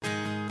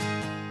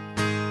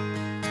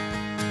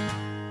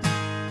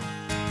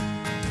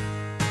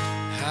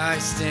I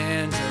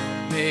stand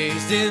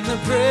amazed in the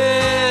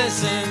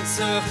presence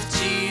of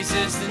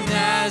Jesus the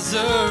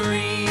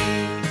Nazarene,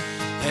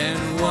 and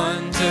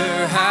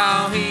wonder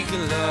how he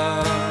can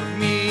love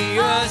me,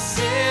 a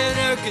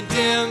sinner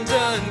condemned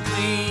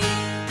unclean.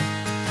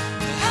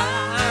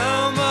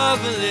 How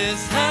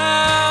marvelous,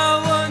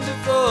 how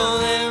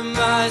wonderful, and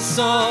my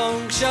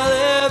song shall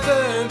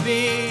ever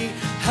be.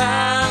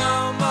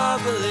 How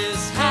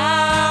marvelous,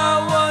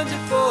 how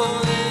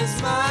wonderful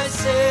is my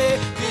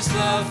Savior's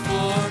love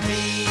for me.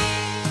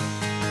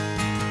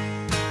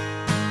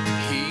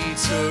 He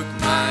took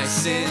my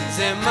sins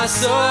and my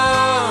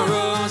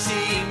sorrows,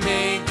 he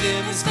made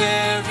them his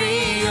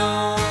very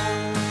own,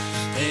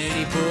 and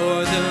he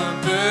bore the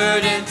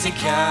burden to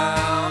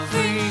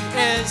Calvary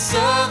and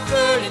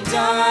suffered and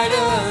died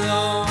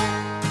alone.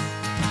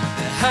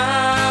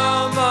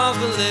 How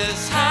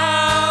marvelous,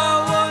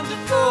 how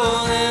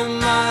wonderful, and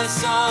my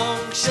song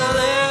shall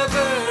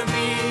ever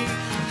be.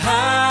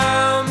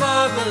 How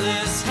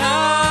marvelous,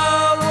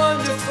 how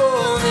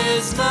wonderful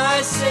is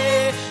my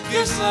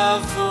Savior's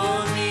love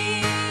for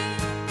me.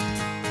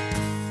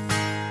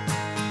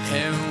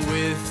 And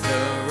with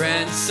the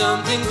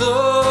ransomed in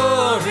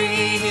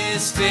glory,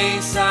 his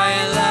face I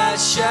at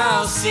last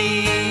shall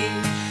see.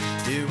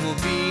 It will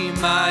be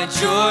my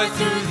joy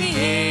through the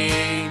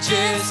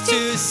ages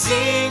to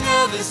sing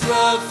of his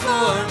love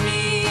for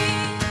me.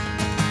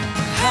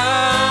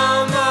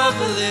 How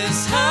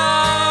marvelous,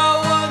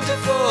 how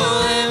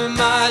wonderful, and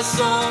my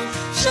song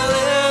shall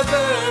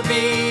ever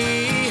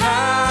be.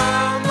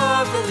 How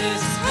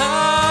marvelous,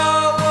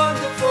 how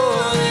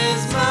wonderful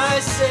is my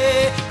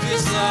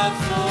Savior's love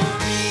for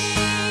me.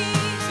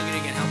 Sing it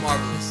again, how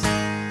marvelous.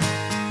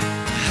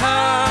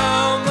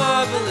 How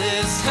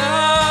marvelous,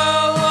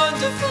 how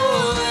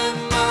wonderful, and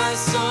my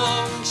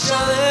song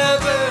shall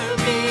ever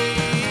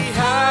be.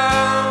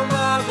 How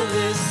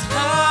marvelous,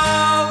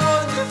 how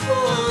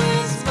wonderful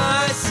is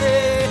my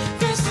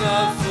Savior's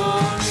love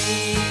for me.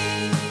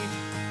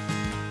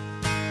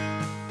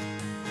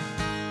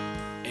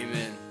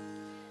 Amen.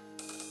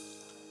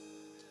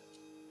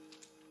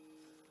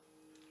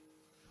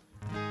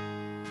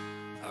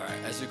 All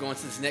right, as we go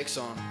into this next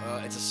song,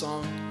 it's a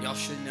song y'all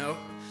should know.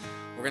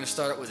 We're going to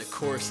start out with a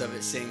chorus of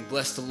it saying,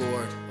 "Bless the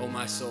Lord, O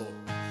my soul,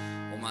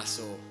 O my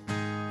soul."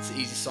 It's an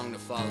easy song to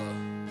follow.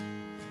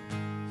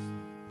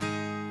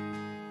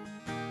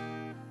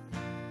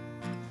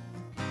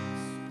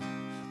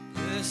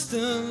 Bless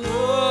the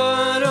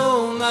Lord,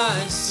 O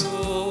my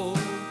soul,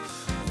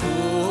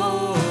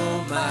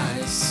 O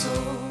my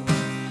soul.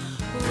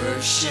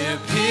 Worship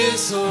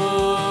his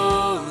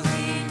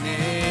holy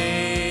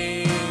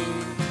name.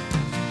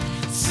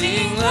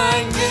 Sing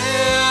like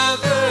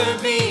never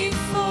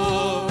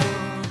before.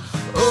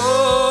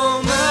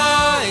 Oh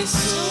my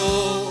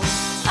soul,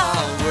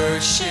 I'll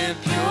worship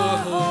your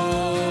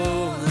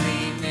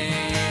holy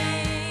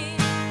name.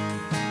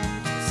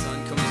 The sun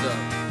comes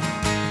up.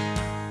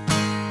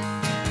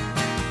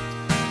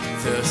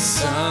 The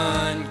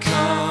sun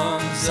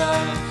comes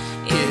up.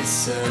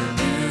 It's a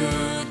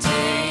new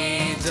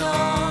day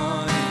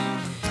dawning.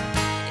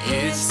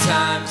 It's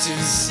time to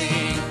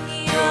sing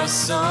your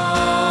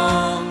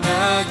song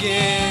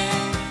again.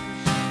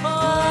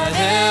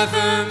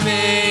 Whatever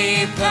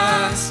may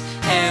pass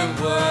and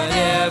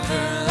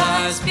whatever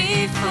lies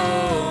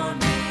before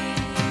me,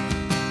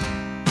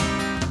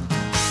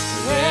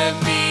 let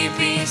me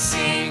be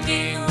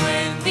singing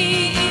when the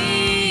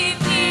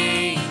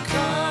evening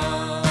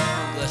comes.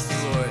 Bless the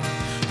Lord.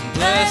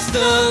 Bless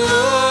the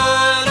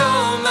Lord,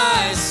 oh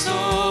my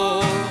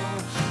soul,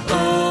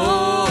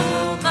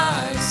 oh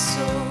my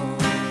soul.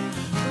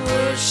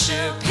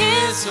 Worship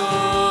his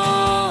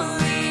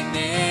holy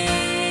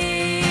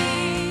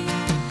name.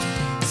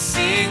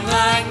 Sing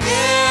like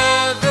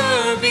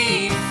never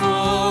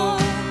before.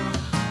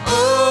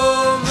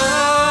 Oh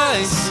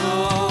my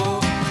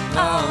soul,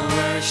 I'll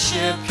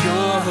worship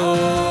your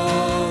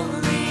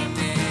holy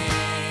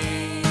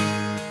name.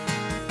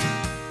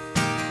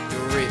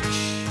 You're rich.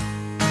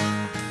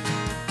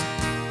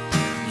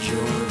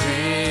 You're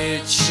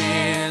rich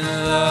in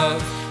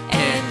love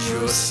and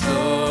you're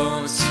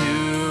slow to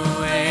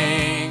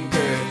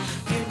anger.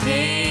 Your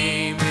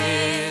name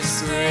is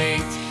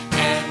great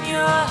and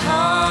your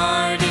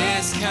heart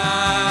is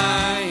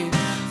kind.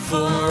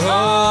 For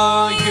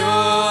all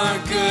your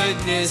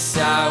goodness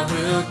I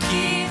will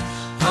keep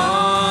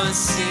on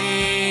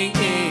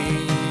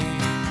singing.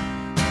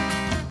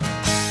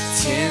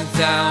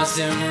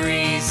 10,000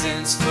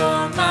 reasons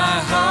for my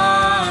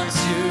heart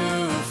to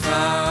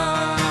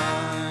find.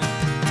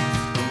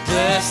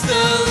 Bless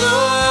the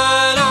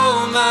Lord,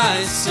 oh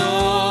my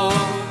soul,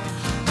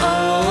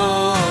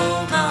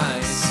 oh my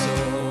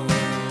soul.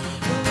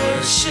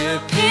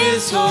 Worship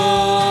his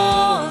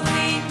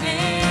holy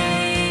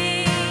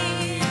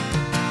name.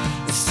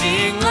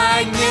 Sing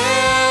like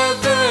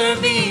never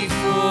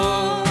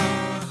before.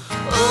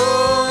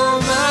 Oh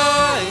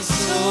my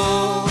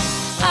soul,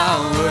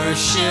 I'll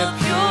worship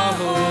your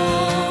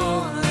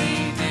holy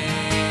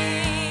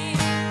name.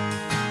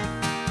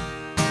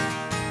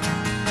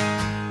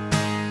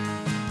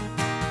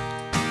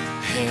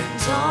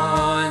 And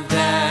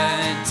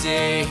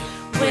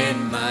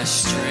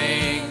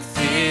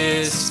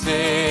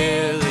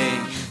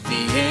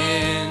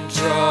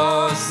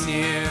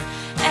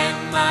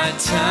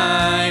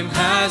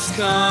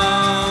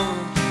come.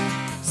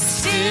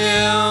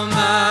 Still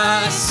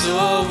my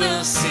soul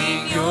will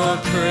sing your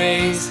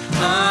praise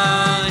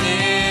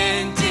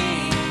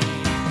unending.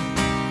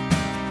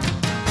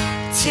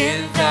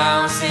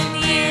 10,000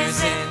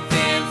 years and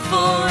then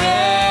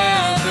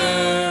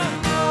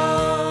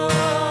forevermore.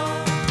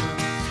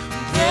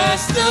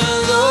 Bless the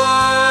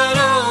Lord,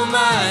 oh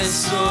my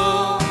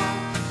soul,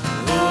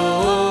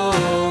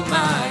 oh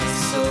my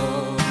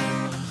soul.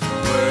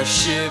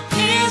 Worship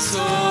His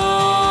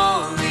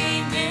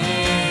holy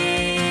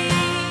name.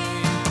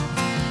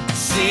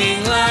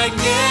 Sing like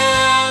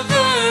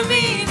never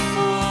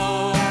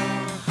before.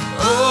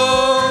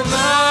 Oh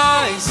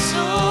my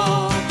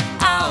soul,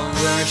 I'll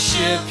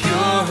worship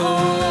your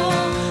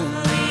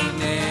holy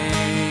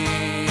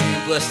name.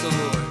 Bless the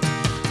Lord.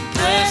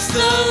 Bless the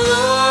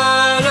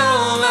Lord,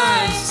 oh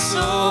my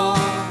soul,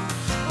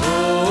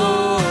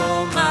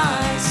 oh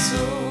my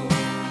soul.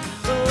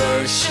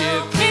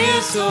 Worship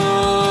His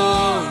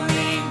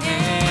holy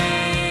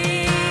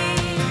name.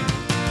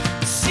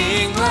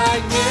 Sing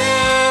like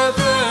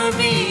never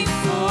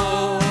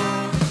before.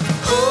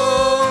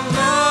 Oh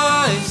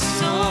my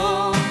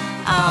soul,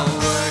 I'll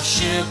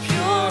worship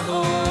your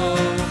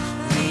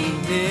holy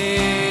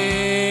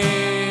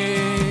name.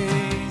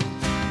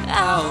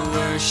 I'll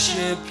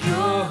worship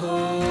your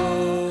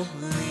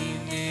holy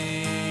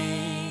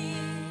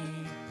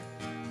name.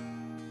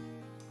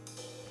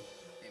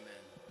 Amen.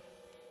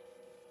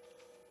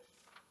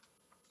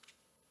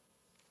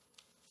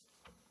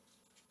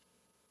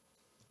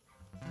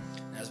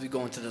 As we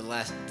go into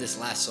this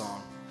last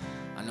song,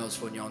 I know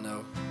it's one y'all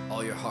know,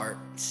 all your heart,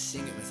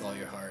 sing it with all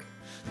your heart,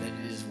 that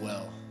it is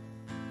well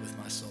with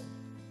my soul.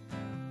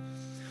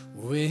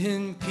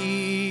 When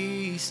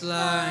peace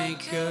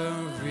like a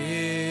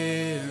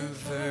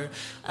river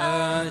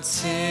attendeth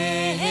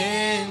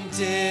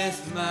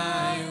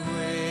my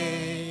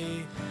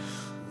way,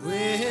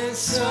 when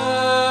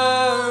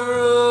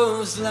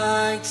sorrows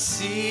like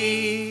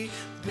sea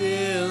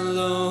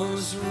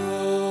billows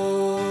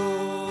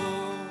roll,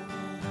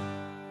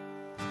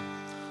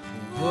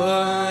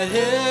 whatever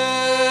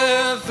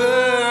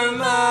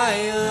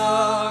my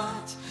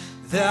lot,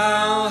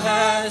 thou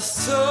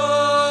hast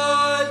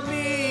taught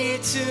me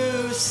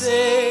to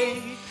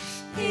say,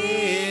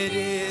 it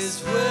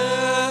is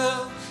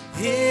well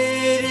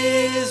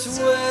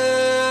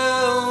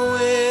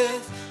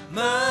with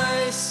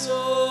my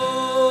soul.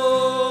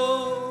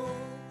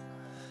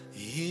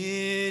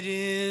 It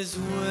is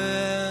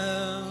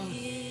well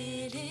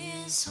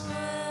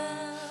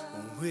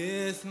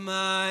with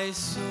my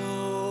soul.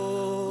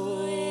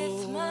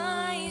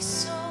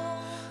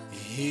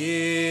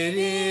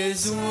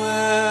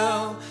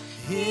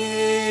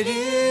 It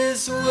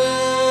is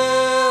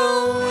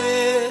well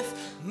with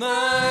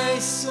my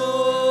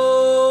soul.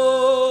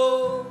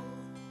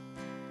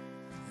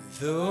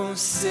 Though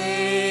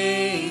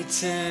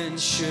Satan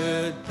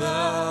should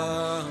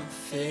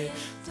buffet,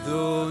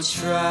 though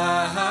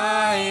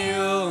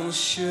trial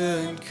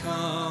should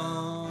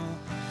come,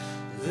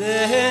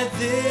 let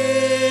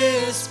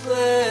this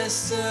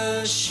blessed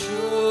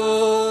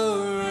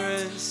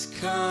assurance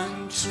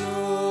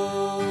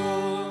control,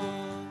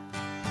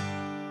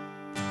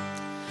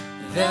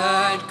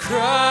 that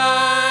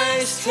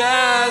Christ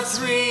hath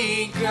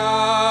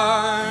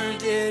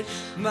regarded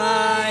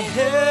my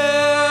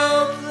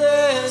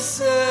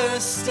helpless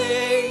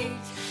estate,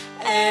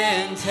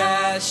 and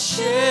hath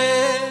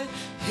shed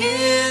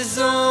His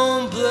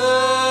own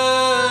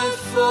blood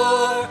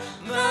for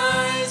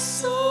my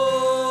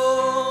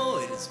soul.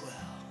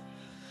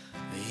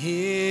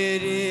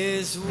 It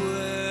is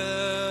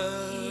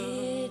well.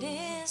 It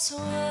is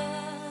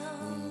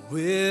well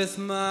with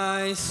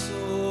my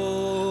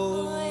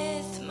soul.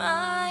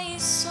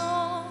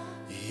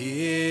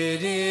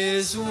 It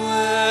is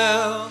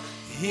well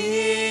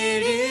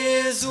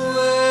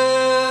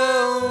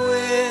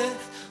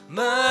with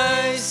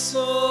my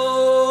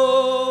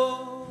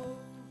soul.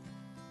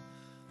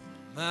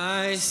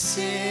 My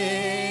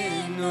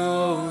sin,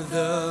 know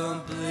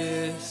the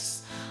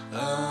bliss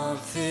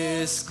of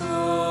this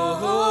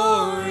glorious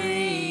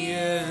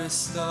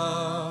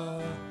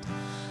star.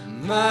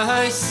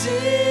 My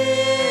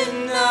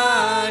sin,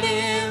 not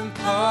in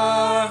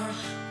part,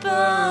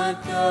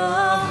 but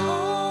the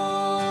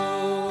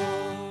whole,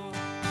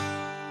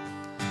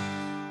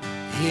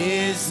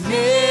 is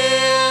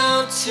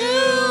nailed to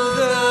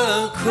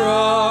the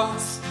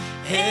cross,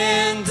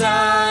 and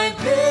I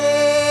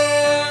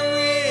bear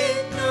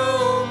it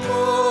no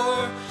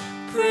more.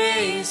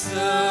 Praise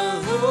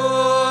the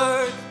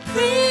Lord,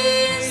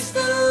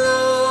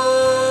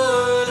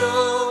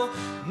 oh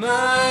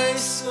my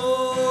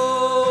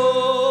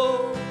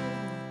soul.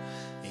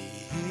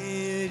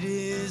 It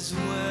is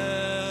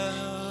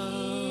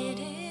well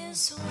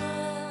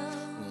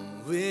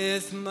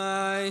with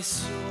my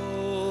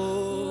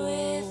soul.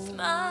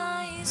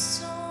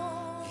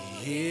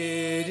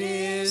 It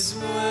is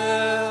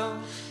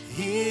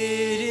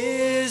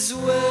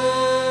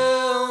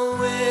well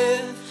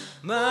with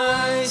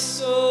my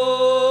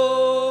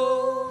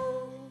soul.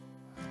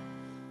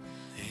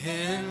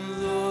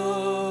 And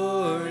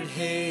Lord,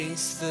 haste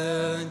is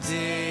the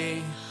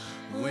day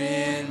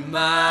when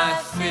my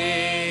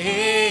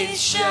face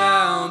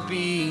shall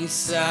be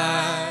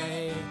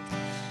sight.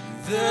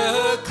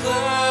 The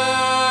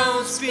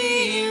clouds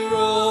be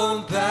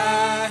rolled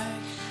back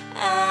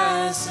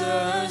as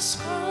a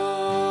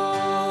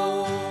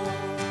scroll.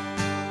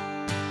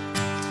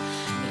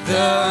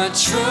 The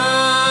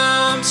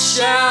trump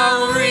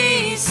shall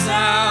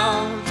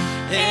resound,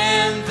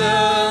 and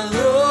the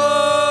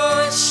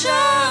Lord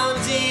shall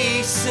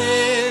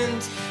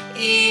descend.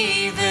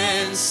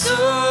 Even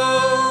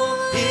so,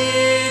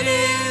 it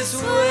is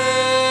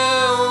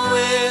well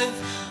with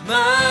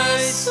my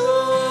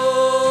soul.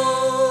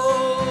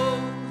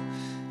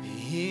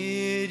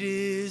 It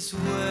is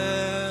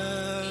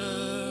well.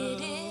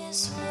 It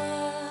is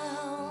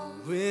well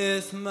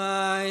with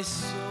my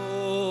soul.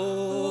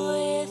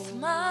 with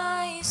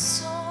my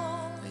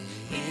soul.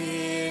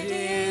 It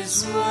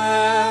is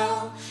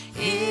well.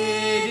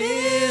 It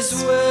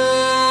is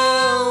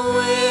well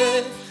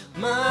with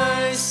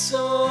my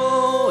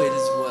soul. It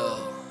is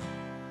well.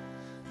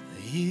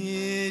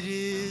 It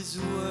is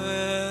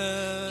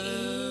well.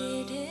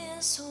 It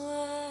is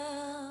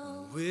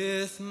well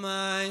with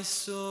my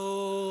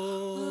soul.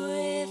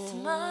 with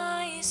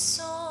my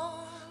soul.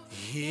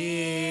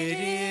 It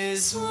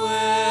is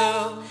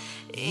well.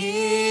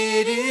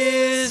 It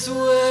is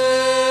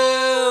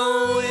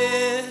well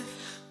with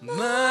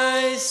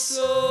my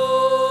soul.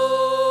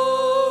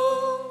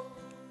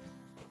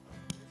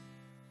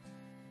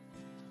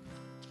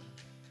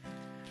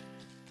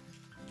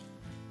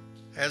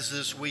 As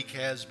this week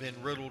has been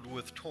riddled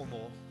with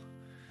turmoil,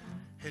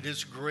 it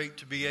is great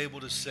to be able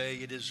to say,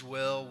 it is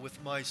well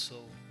with my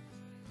soul.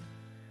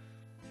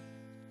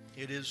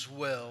 It is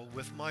well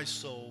with my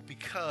soul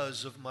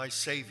because of my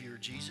Savior,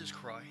 Jesus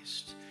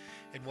Christ,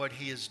 and what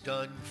He has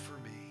done for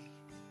me.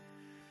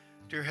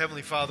 Dear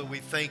Heavenly Father, we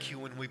thank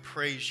you and we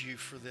praise you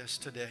for this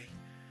today.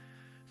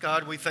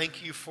 God, we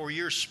thank you for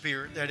your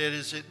Spirit, that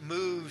as it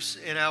moves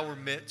in our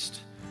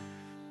midst.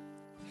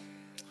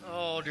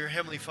 Oh, dear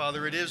Heavenly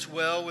Father, it is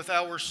well with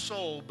our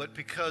soul, but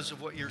because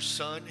of what your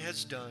Son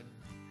has done.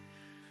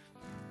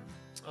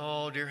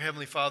 Oh, dear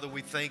Heavenly Father,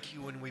 we thank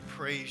you and we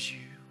praise you.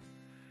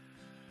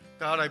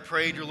 God, I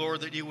pray, dear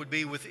Lord, that you would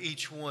be with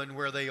each one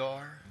where they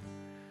are.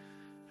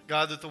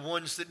 God, that the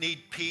ones that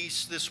need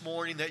peace this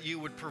morning, that you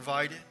would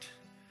provide it.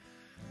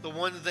 The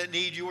ones that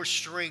need your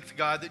strength,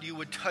 God, that you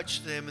would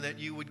touch them and that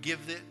you would give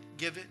it.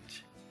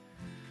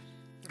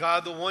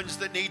 God, the ones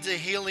that need a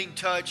healing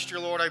touch, dear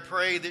Lord, I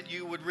pray that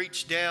you would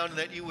reach down and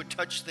that you would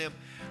touch them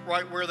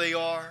right where they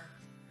are.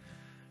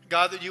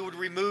 God, that you would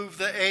remove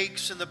the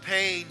aches and the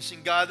pains,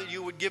 and God, that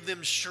you would give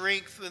them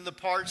strength in the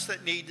parts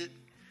that need it.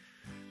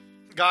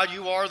 God,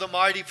 you are the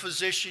mighty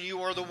physician.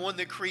 You are the one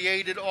that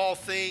created all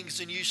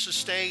things, and you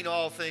sustain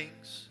all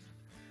things.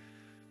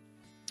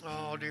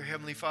 Oh, dear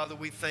Heavenly Father,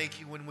 we thank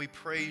you and we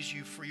praise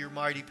you for your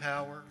mighty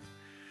power.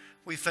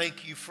 We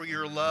thank you for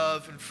your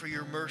love and for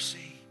your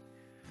mercy.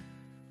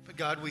 But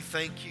God, we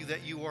thank you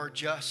that you are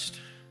just.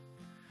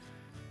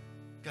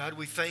 God,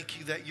 we thank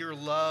you that your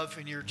love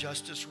and your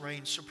justice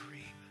reign supreme.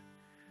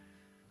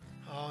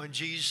 Oh, in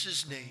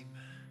Jesus' name,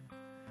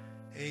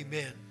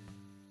 amen.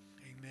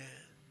 Amen.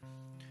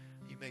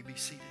 You may be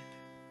seated.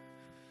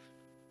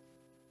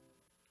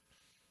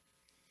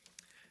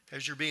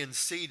 As you're being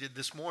seated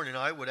this morning,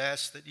 I would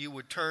ask that you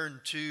would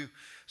turn to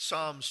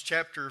Psalms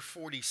chapter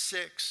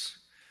 46.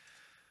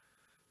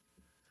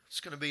 It's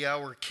going to be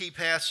our key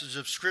passage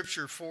of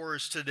Scripture for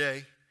us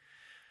today.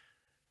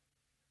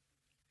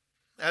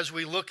 As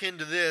we look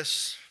into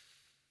this,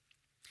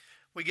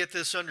 we get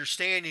this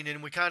understanding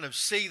and we kind of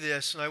see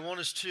this, and I want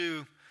us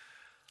to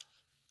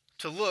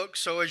look.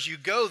 So as you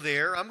go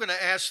there, I'm going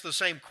to ask the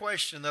same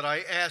question that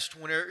I asked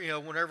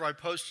whenever I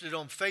posted it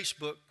on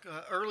Facebook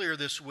earlier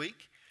this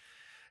week.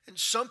 And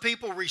some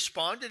people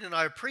responded, and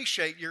I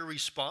appreciate your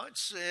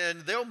response.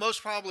 And there'll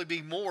most probably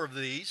be more of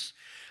these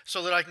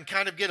so that I can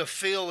kind of get a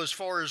feel as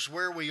far as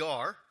where we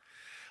are.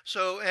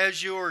 So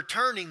as you're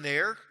turning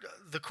there,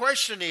 the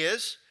question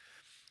is,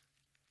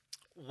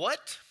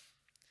 what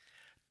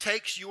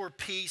takes your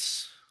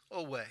peace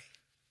away?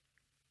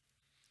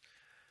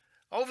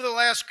 Over the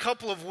last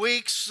couple of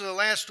weeks, the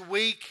last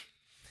week,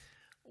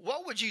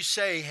 what would you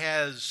say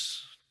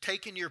has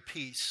taken your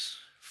peace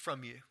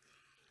from you?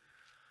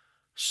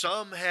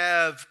 Some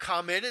have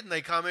commented, and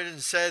they commented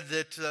and said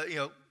that,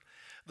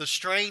 the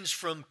strains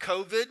from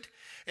COVID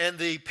and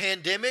the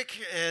pandemic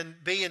and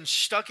being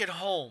stuck at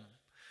home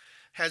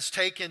has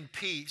taken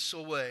peace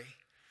away.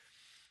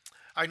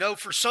 I know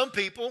for some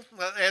people,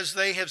 as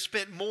they have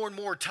spent more and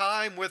more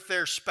time with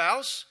their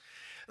spouse,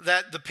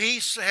 that the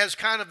peace has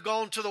kind of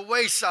gone to the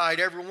wayside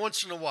every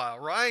once in a while,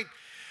 right?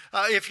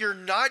 If you're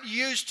not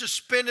used to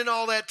spending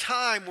all that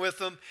time with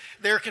them,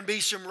 there can be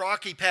some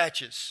rocky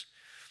patches.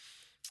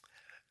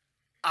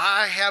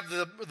 I have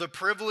the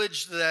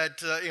privilege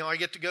that I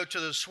get to go to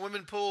the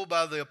swimming pool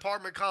by the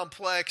apartment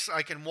complex.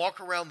 I can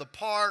walk around the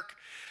park,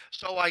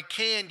 so I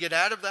can get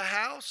out of the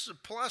house.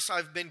 Plus,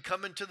 I've been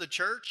coming to the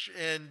church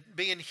and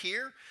being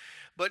here.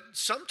 But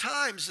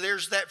sometimes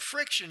there's that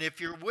friction.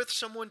 If you're with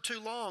someone too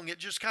long, it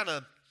just kind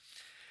of,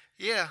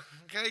 yeah,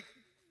 okay.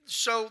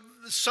 So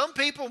some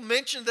people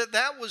mentioned that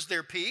that was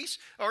their peace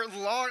or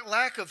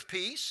lack of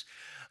peace.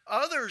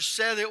 Others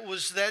said it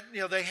was that,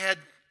 they had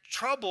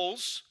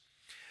troubles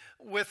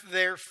with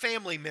their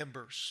family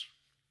members.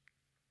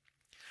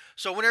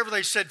 So whenever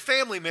they said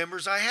family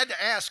members, I had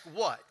to ask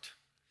what?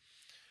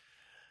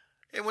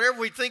 And whenever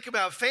we think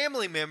about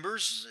family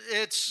members,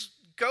 it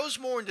goes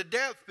more into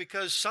depth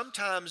because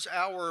sometimes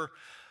our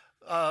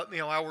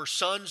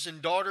sons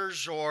and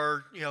daughters,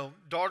 or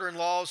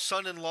daughter-in-laws,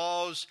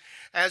 son-in-laws,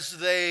 as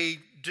they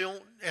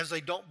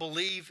don't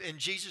believe in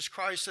Jesus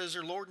Christ as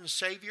their Lord and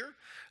Savior,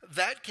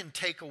 that can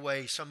take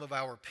away some of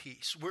our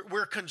peace.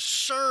 We're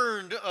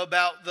concerned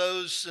about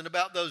those and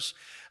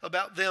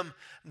about them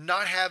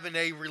not having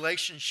a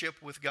relationship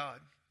with God.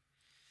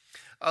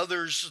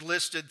 Others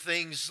listed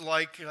things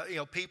like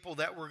people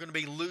that were going to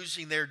be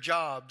losing their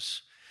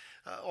jobs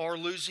or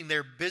losing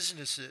their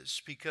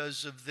businesses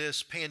because of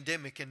this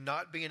pandemic and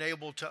not being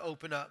able to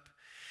open up,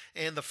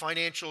 and the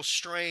financial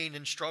strain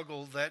and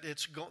struggle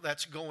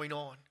that's going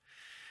on.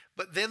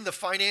 But then the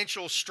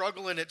financial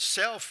struggle in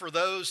itself for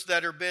those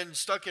that have been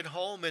stuck at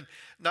home and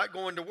not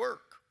going to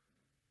work.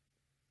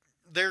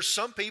 There's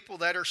some people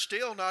that are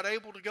still not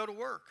able to go to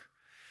work.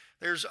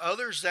 There's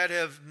others that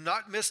have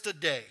not missed a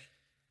day.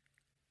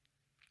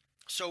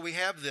 So we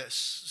have this.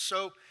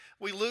 So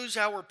we lose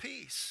our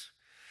peace.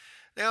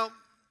 Now,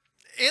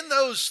 in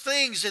those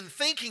things, in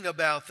thinking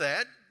about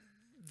that,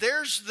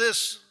 there's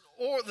this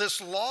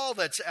law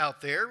that's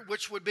out there,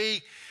 which would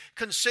be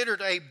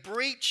considered a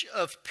breach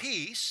of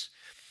peace.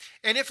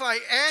 And if I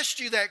asked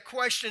you that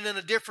question in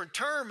a different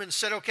term and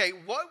said, okay,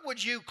 what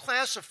would you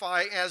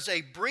classify as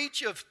a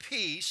breach of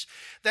peace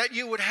that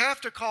you would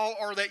have to call,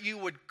 or that you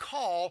would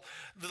call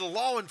the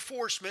law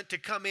enforcement to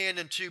come in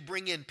and to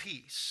bring in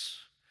peace?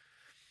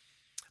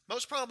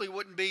 Most probably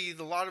wouldn't be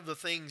a lot of the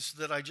things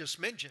that I just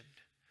mentioned.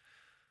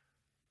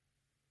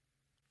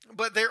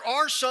 But there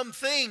are some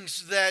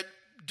things that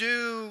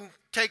do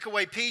take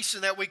away peace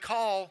and that we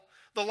call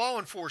the law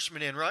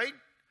enforcement in, right?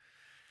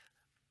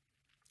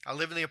 I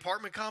live in the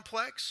apartment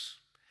complex.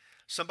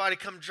 Somebody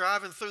come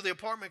driving through the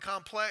apartment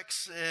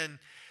complex and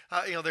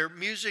their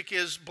music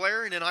is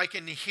blaring and I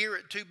can hear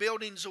it 2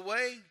 buildings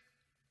away.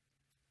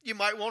 You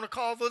might want to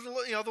call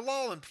the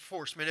law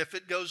enforcement if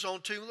it goes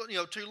on too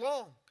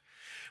long.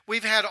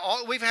 We've had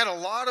a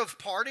lot of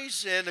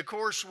parties, and of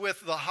course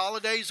with the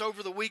holidays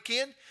over the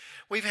weekend,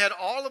 we've had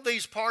all of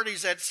these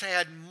parties that's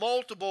had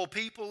multiple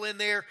people in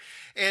there,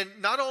 and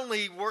not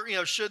only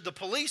should the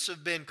police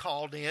have been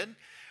called in,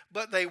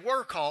 but they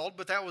were called,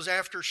 but that was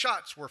after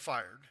shots were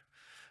fired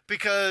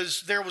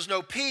because there was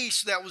no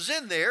peace that was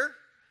in there.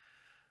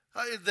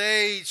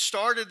 They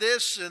started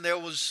this, and there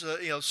was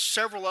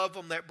several of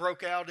them that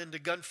broke out into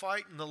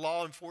gunfight, and the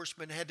law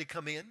enforcement had to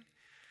come in.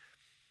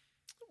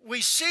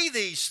 We see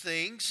these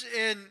things,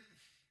 and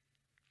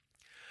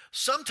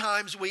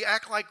sometimes we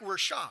act like we're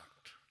shocked,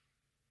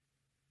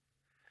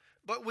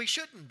 but we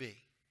shouldn't be.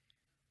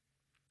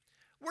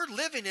 We're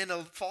living in a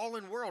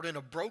fallen world, in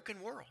a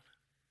broken world.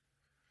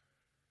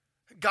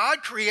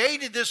 God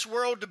created this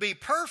world to be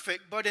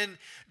perfect, but in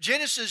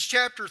Genesis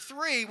chapter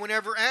 3,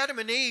 whenever Adam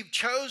and Eve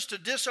chose to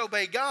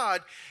disobey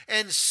God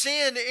and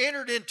sin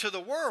entered into the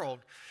world,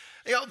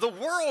 the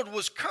world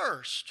was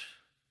cursed.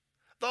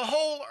 The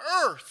whole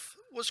earth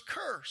was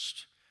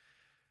cursed.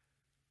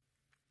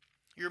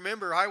 You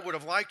remember, I would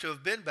have liked to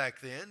have been back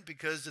then,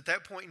 because at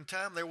that point in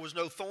time there was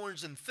no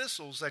thorns and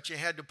thistles that you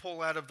had to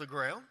pull out of the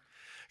ground.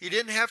 You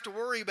didn't have to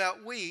worry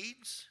about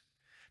weeds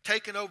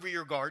taking over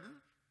your garden.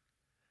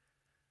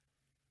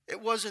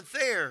 It wasn't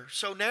there.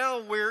 So now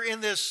we're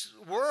in this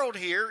world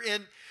here,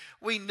 and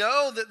we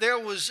know that there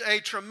was a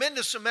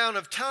tremendous amount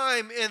of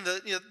time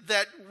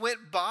that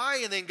went by,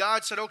 and then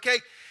God said, okay,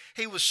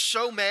 He was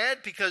so mad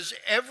because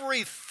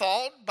every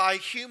thought by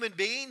human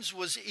beings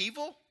was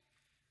evil.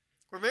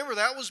 Remember,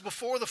 that was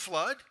before the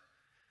flood.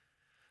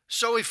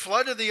 So He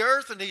flooded the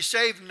earth and He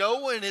saved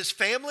Noah and his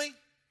family.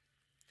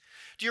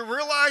 Do you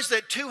realize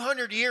that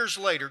 200 years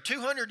later,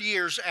 200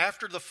 years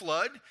after the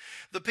flood,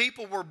 the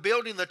people were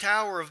building the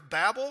Tower of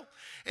Babel,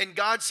 and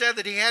God said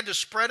that He had to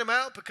spread them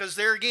out because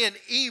there again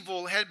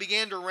evil had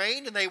began to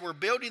reign, and they were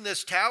building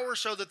this tower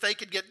so that they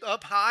could get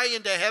up high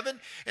into heaven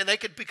and they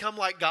could become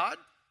like God?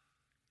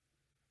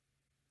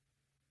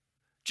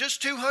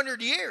 Just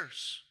 200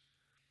 years.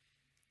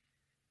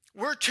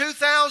 We're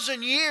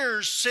 2,000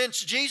 years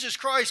since Jesus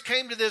Christ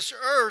came to this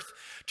earth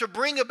to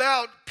bring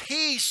about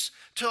peace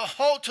to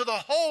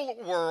the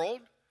whole world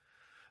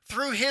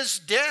through His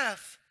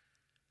death.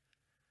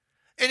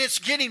 And it's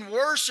getting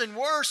worse and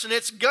worse, and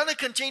it's going to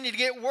continue to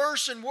get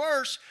worse and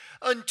worse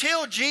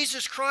until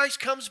Jesus Christ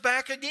comes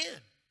back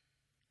again.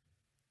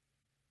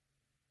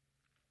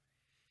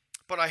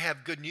 But I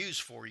have good news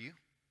for you.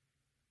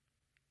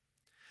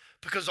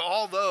 Because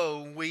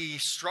although we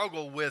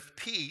struggle with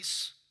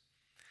peace,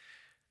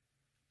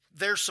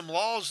 there's some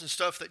laws and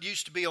stuff that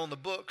used to be on the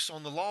books,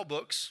 on the law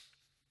books,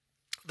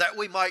 that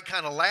we might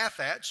kind of laugh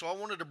at. So I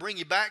wanted to bring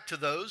you back to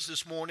those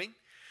this morning.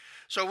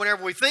 So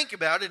whenever we think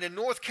about it, in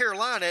North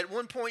Carolina, at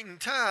one point in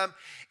time,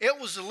 it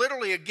was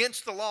literally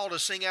against the law to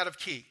sing out of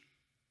key.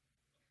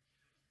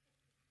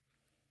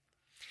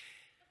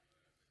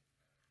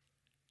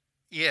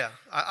 Yeah,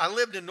 I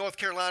lived in North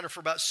Carolina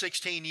for about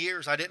 16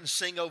 years. I didn't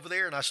sing over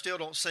there, and I still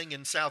don't sing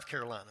in South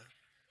Carolina.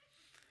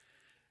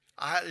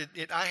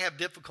 I have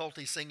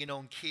difficulty singing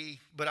on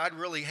key, but I'd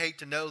really hate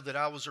to know that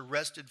I was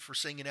arrested for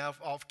singing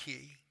off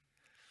key.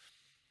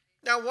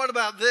 Now, what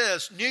about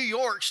this? New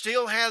York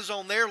still has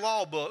on their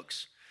law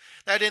books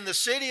that in the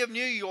city of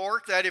New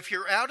York, that if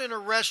you're out in a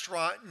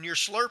restaurant and you're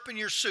slurping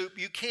your soup,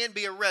 you can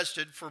be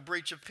arrested for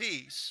breach of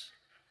peace.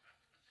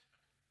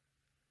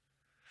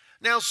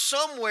 Now,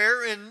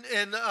 somewhere in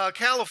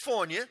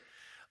California,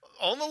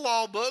 on the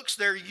law books,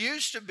 there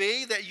used to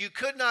be that you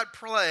could not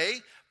play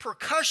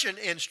percussion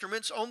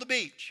instruments on the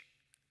beach.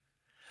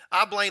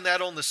 I blame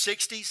that on the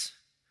 60s.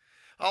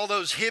 All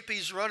those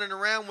hippies running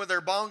around with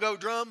their bongo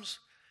drums.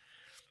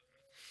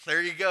 There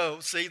you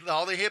go. See,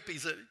 all the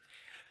hippies.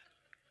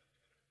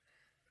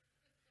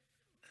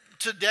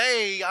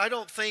 Today, I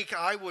don't think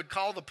I would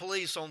call the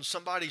police on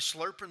somebody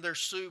slurping their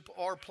soup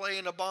or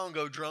playing a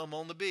bongo drum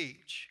on the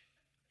beach.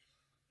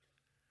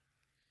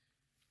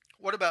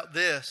 What about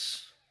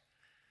this?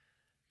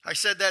 I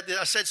said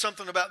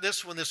something about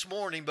this one this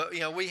morning, but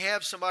we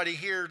have somebody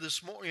here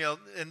this morning,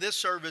 in this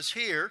service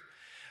here,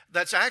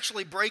 that's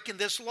actually breaking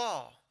this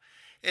law.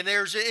 And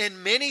there's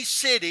in many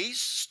cities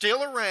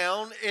still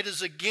around, it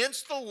is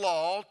against the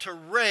law to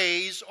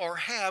raise or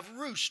have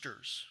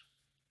roosters.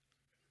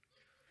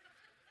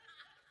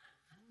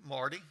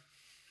 Marty?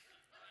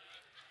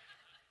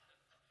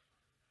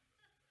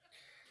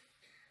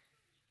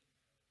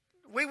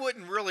 We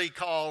wouldn't really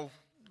call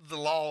the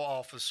law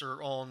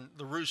officer on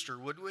the rooster,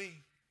 would we?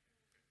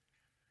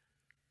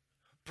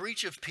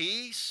 Breach of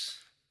peace?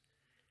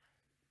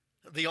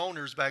 The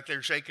owner's back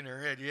there shaking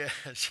her head.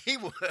 Yes, he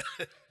would.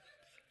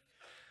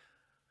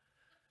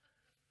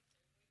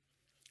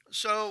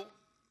 So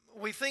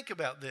we think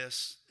about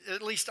this.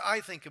 At least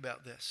I think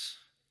about this.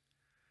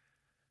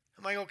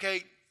 I'm like,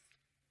 okay,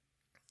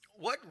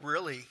 what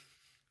really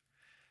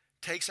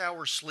takes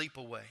our sleep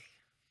away?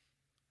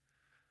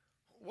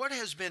 What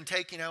has been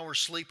taking our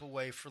sleep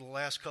away for the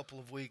last couple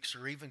of weeks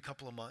or even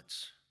couple of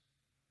months?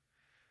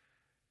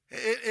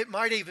 It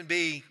might even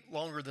be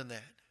longer than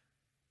that.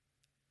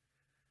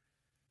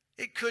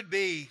 It could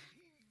be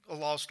a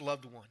lost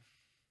loved one.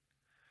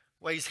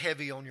 Weighs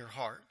heavy on your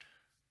heart.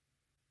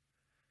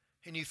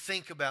 And you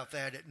think about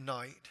that at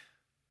night.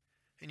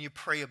 And you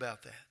pray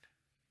about that.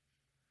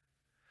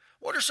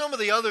 What are some of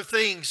the other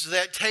things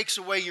that takes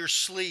away your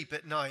sleep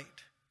at night?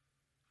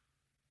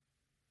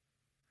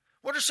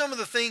 What are some of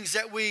the things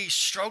that we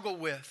struggle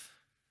with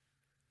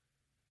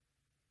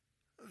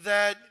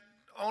that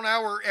on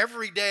our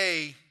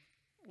everyday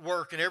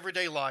work and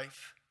everyday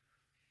life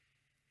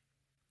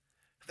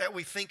that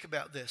we think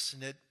about this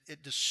and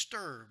it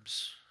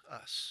disturbs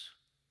us?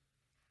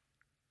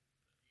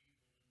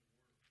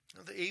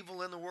 The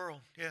evil in the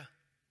world, yeah.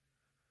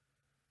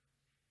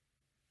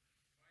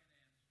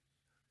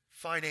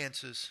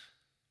 Finances.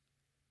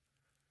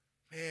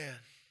 Man.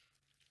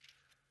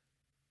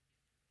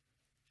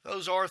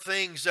 Those are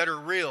things that are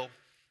real.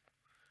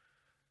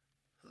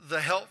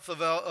 The health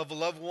of a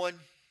loved one.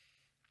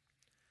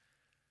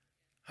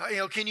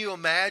 Can you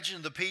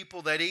imagine the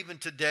people that even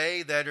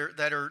today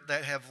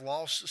that have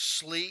lost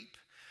sleep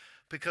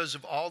because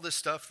of all this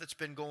stuff that's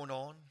been going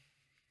on?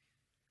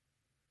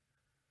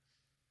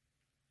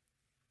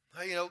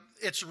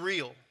 It's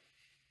real.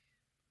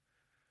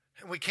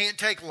 And we can't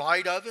take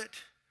light of it.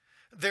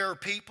 There are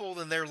people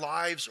and their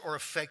lives are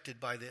affected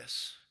by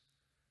this.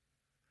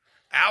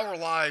 Our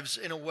lives,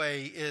 in a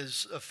way,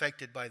 is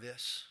affected by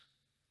this.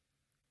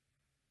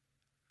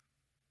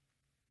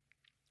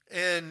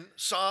 In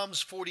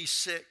Psalms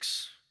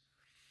 46,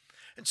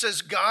 it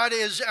says, God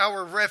is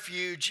our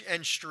refuge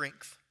and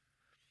strength,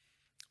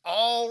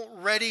 always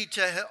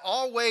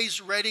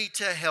ready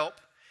to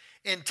help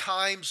in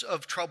times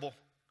of trouble.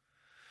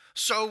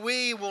 So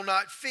we will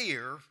not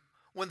fear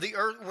when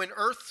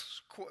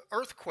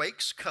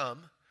earthquakes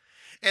come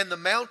and the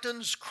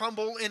mountains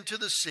crumble into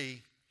the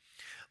sea.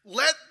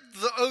 Let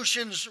the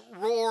oceans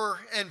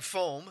roar and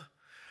foam.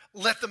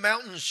 Let the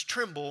mountains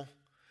tremble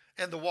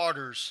and the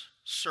waters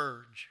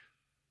surge.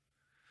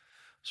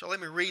 So let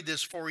me read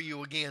this for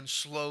you again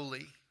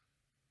slowly.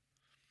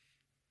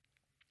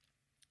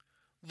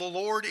 The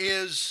Lord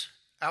is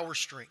our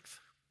strength,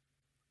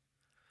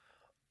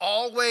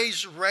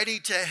 always ready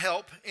to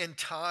help in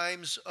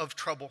times of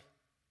trouble.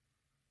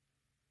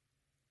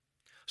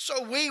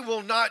 So we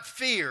will not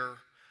fear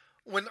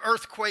when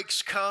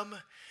earthquakes come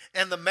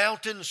and the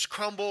mountains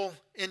crumble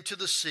into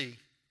the sea.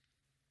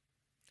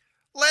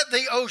 Let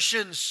the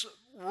oceans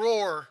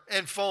roar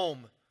and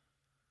foam.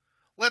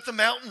 Let the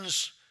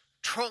mountains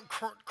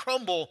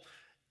crumble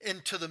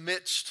into the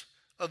midst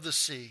of the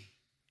sea.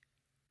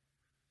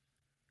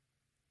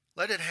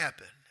 Let it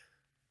happen.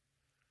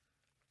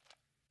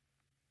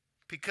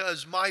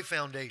 Because my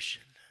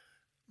foundation,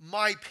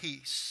 my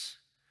peace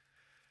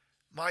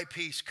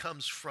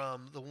comes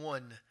from the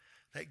one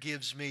that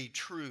gives me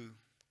true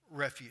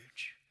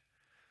refuge.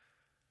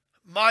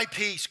 My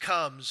peace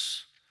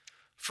comes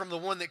from the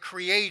one that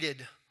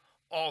created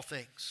all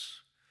things.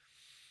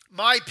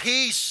 My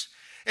peace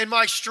and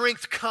my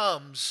strength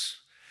comes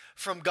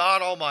from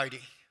God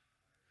Almighty,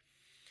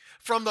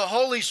 from the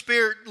Holy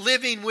Spirit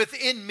living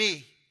within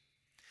me,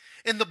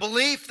 in the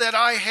belief that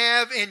I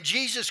have in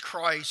Jesus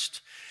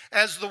Christ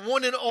as the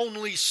one and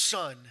only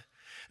Son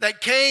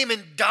that came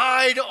and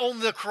died on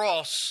the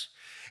cross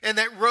and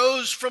that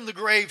rose from the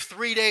grave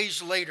 3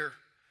 days later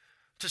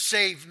to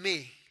save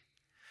me,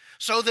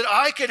 so that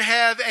I could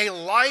have a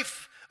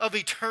life of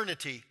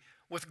eternity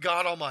with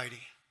God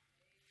Almighty.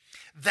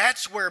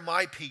 That's where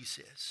my peace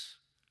is.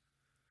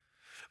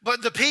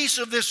 But the peace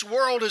of this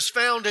world is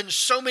found in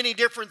so many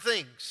different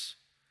things.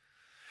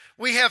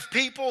 We have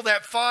people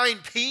that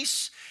find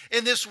peace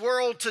in this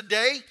world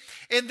today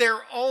in their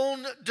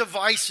own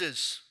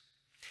devices.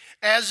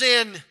 As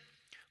in,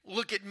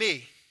 look at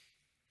me.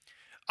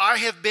 I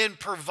have been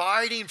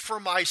providing for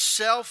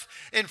myself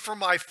and for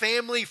my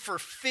family for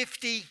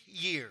 50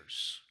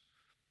 years.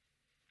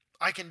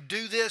 I can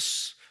do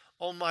this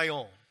on my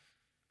own.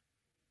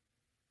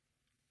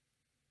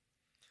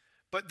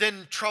 But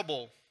then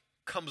trouble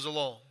comes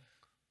along.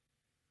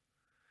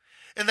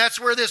 And that's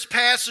where this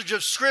passage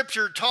of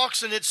Scripture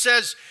talks, and it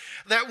says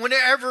that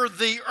whenever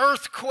the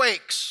earth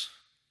quakes,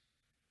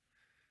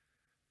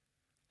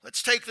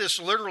 let's take this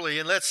literally,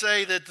 and let's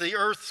say that the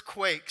earth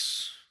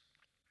quakes,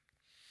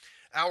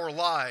 our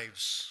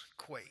lives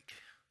quake.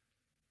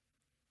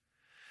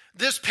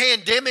 This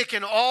pandemic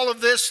and all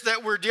of this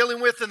that we're dealing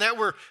with and that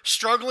we're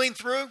struggling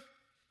through.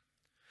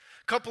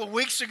 A couple of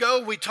weeks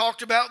ago, we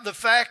talked about the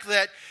fact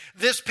that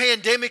this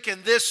pandemic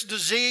and this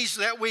disease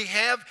that we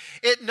have,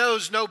 it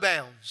knows no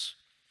bounds.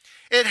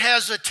 It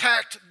has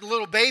attacked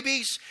little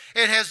babies.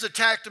 It has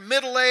attacked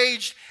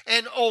middle-aged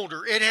and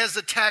older. It has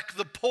attacked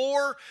the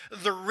poor,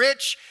 the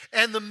rich,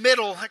 and the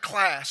middle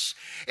class.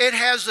 It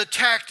has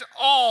attacked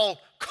all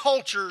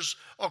cultures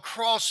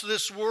across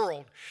this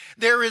world.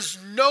 There is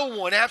no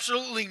one,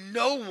 absolutely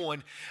no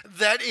one,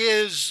 that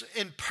is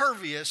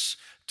impervious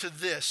to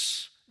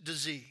this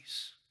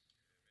disease.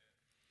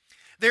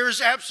 There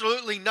is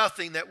absolutely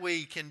nothing that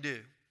we can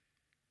do.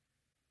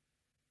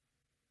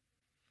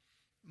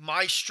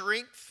 My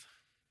strength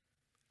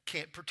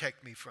can't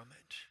protect me from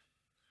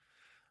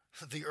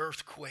it. The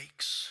earth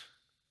quakes.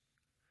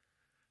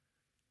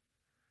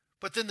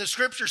 But then the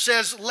Scripture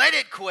says, let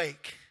it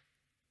quake.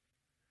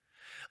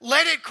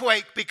 Let it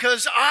quake,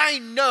 because I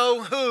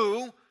know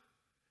who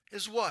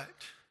is what?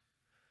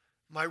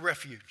 My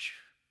refuge.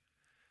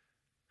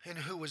 And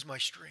who is my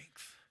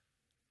strength.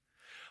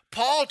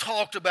 Paul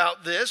talked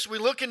about this. We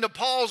look into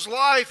Paul's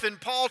life,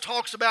 and Paul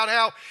talks about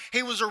how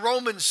he was a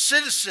Roman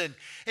citizen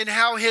and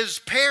how his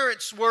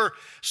parents were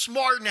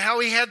smart and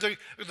how he had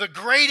the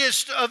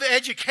greatest of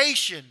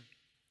education.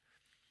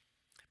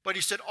 But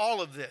he said all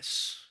of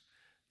this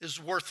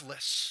is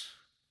worthless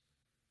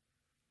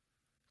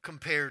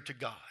compared to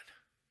God,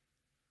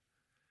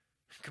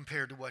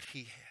 compared to what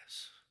he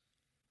has.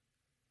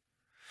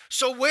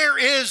 So where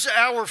is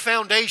our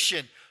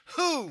foundation?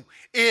 Who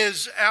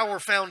is our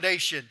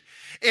foundation?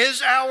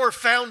 Is our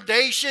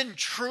foundation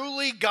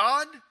truly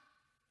God?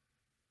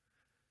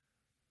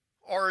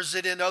 Or is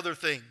it in other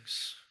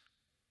things?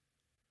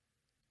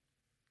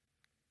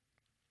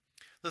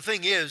 The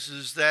thing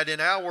is that in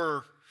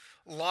our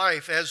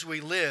life as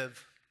we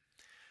live,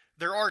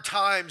 there are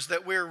times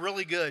that we're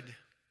really good.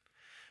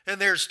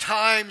 And there's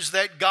times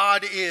that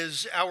God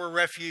is our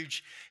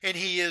refuge and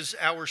He is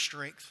our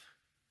strength.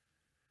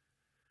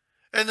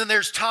 And then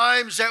there's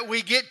times that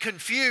we get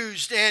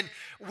confused and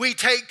we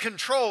take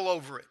control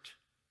over it.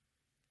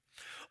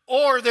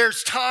 Or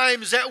there's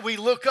times that we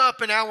look up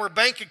and our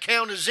bank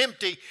account is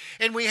empty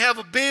and we have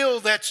a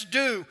bill that's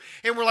due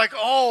and we're like,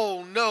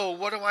 oh no,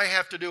 what do I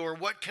have to do, or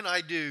what can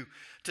I do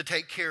to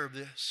take care of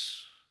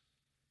this?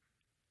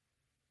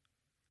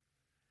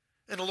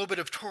 And a little bit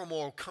of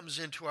turmoil comes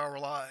into our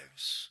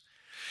lives.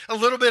 A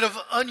little bit of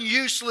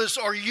useless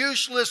or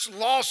useless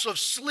loss of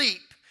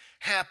sleep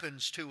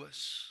happens to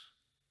us.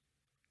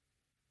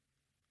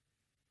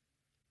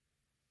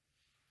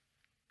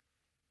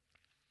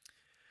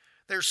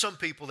 There's some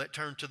people that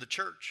turn to the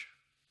church.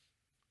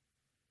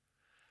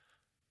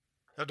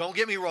 Now, don't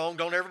get me wrong.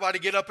 Don't everybody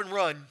get up and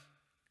run.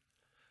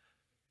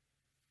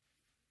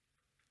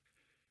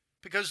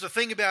 Because the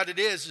thing about it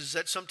is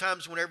that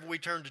sometimes whenever we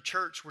turn to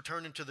church, we're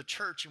turning to the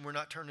church and we're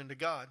not turning to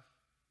God.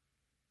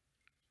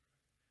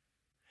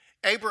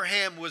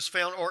 Abram was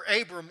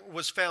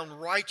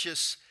found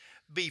righteous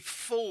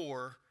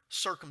before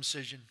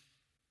circumcision.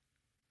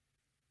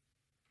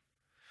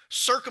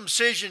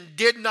 Circumcision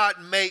did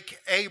not make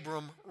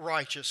Abram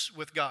righteous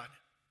with God.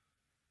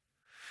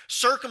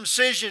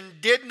 Circumcision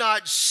did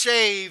not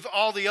save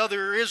all the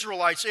other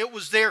Israelites. It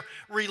was their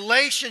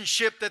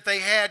relationship that they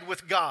had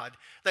with God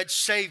that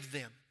saved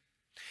them.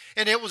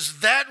 And it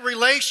was that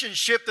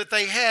relationship that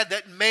they had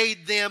that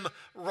made them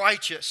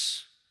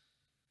righteous.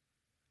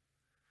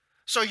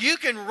 So you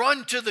can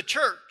run to the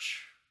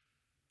church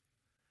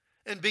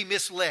and be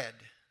misled.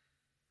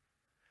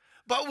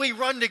 But we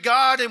run to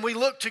God and we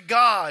look to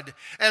God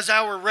as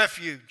our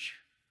refuge.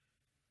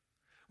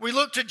 We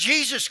look to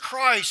Jesus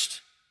Christ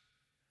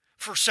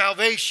for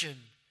salvation.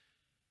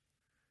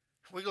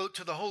 We look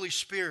to the Holy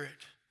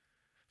Spirit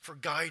for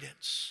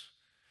guidance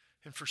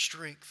and for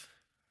strength.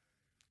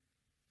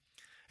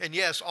 And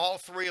yes, all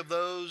three of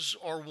those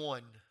are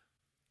one.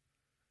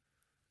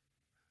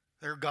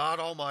 They're God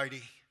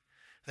Almighty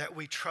that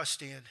we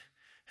trust in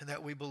and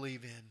that we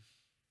believe in.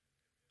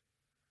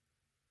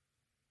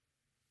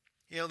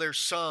 You know, there's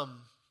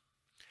some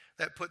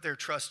that put their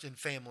trust in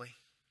family.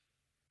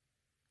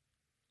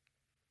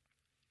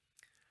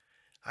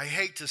 I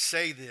hate to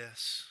say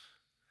this,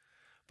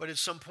 but at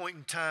some point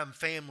in time,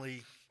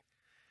 family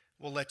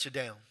will let you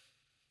down.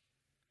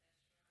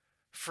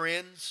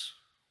 Friends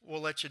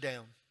will let you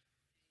down.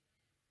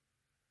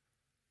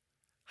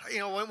 You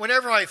know,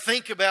 whenever I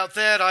think about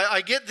that,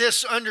 I get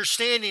this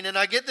understanding and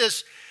I get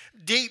this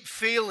deep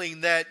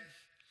feeling that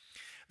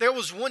there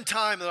was one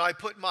time that I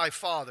put my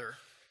father,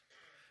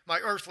 my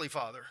earthly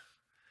father,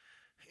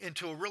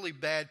 into a really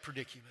bad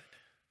predicament.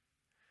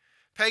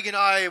 Peg and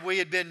I, we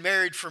had been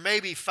married for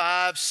maybe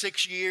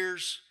 5-6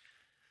 years,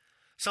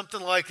 something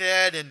like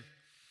that, and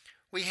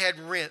we had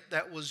rent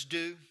that was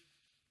due.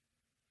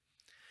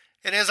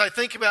 And as I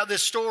think about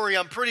this story,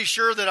 I'm pretty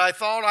sure that I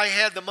thought I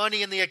had the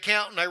money in the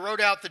account and I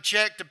wrote out the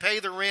check to pay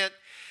the rent.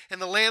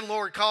 And the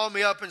landlord called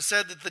me up and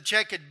said that the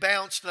check had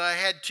bounced and I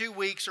had 2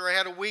 weeks or I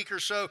had a week or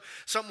so,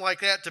 something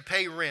like that, to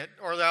pay rent,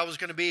 or that I was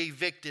going to be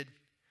evicted.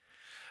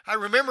 I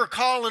remember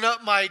calling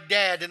up my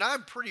dad, and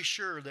I'm pretty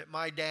sure that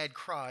my dad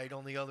cried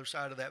on the other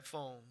side of that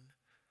phone.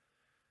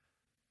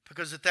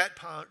 Because at that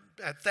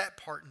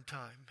part in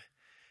time,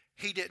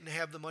 he didn't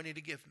have the money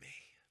to give me.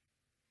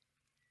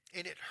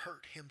 And it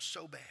hurt him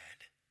so bad.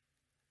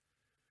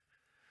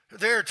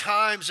 There are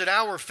times that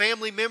our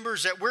family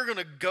members that we're going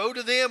to go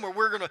to them or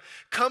we're going to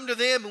come to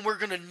them and we're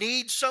going to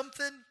need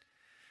something.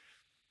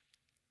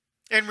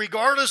 And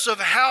regardless of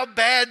how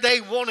bad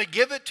they want to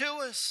give it to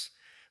us,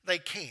 they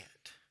can't.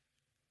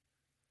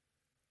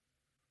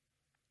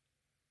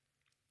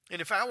 And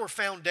if our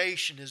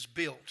foundation is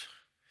built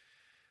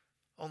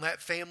on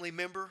that family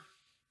member,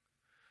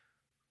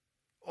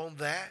 on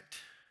that,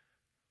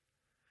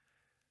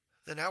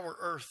 then our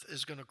earth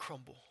is going to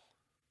crumble.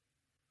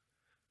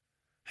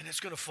 And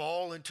it's going to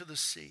fall into the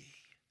sea.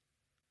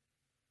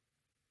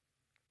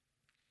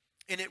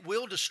 And it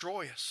will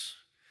destroy us.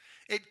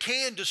 It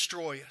can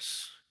destroy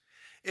us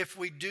if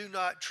we do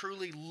not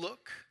truly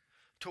look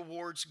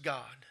towards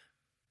God.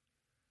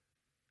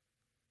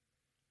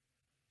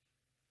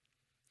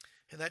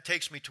 And that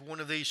takes me to one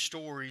of these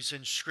stories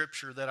in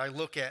Scripture that I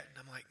look at and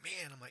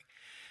I'm like,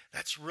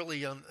 that's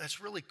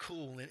really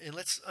cool. And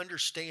let's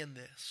understand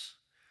this.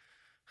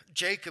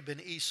 Jacob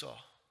and Esau.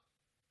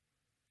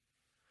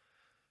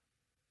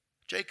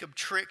 Jacob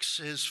tricks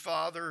his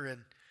father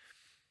and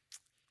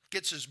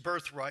gets his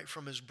birthright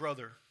from his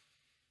brother.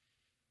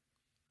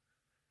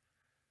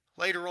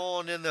 Later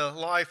on in the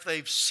life,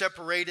 they've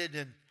separated,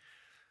 and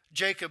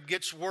Jacob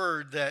gets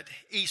word that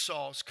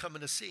Esau's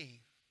coming to see him.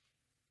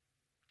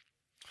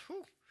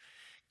 Whew.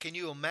 Can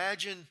you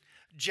imagine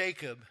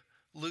Jacob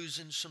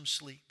losing some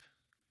sleep?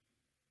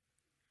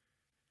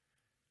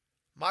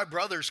 My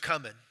brother's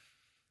coming.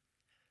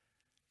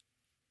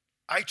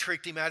 I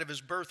tricked him out of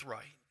his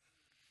birthright.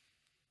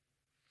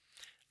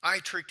 I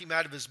tricked him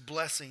out of his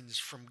blessings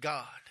from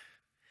God.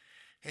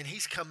 And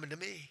he's coming to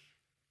me.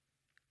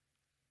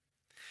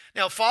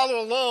 Now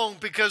follow along,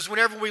 because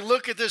whenever we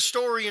look at this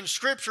story in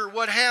Scripture,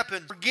 what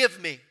happened?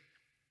 Forgive me.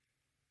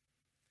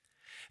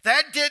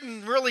 That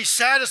didn't really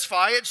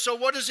satisfy it. So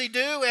what does he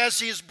do? As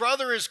his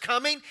brother is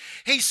coming,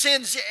 he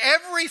sends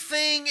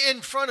everything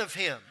in front of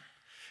him.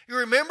 You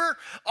remember?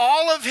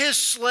 All of his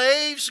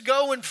slaves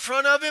go in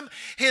front of him.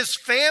 His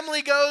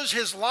family goes.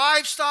 His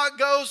livestock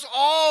goes.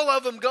 All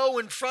of them go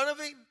in front of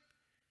him.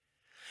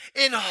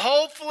 And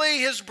hopefully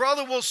his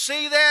brother will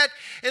see that,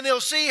 and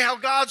they'll see how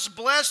God's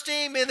blessed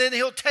him, and then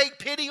he'll take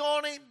pity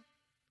on him.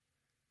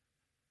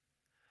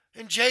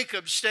 And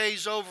Jacob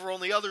stays over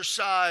on the other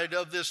side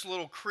of this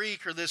little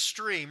creek or this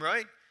stream,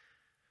 right?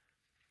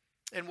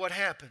 And what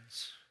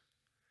happens?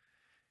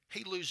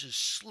 He loses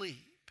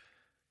sleep.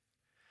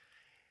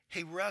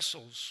 He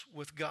wrestles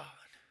with God.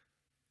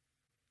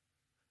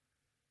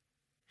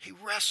 He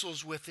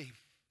wrestles with him.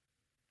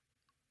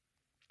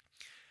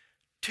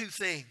 Two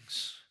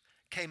things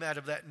came out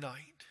of that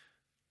night.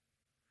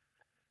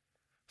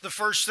 The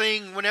first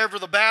thing, whenever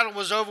the battle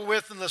was over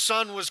with and the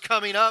sun was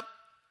coming up,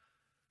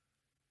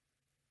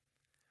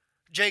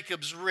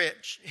 Jacob's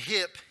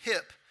hip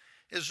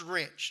is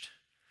wrenched.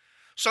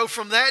 So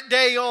from that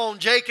day on,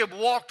 Jacob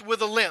walked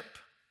with a limp.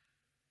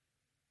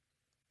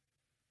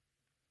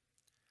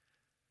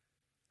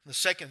 The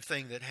second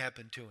thing that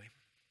happened to him,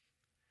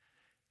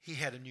 he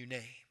had a new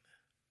name,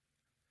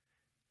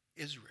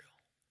 Israel.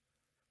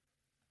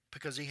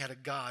 Because he had a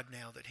God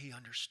now that he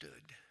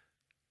understood.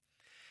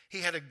 He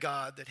had a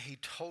God that he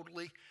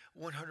totally,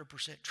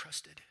 100%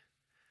 trusted.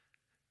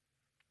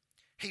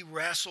 He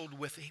wrestled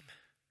with him.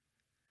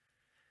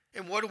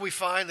 And what do we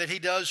find that he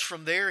does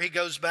from there? He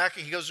goes back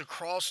and he goes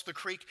across the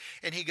creek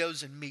and he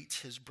goes and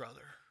meets his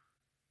brother.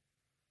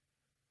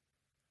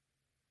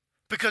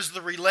 Because of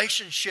the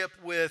relationship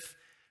with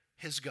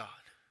his God,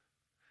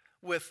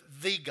 with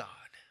the God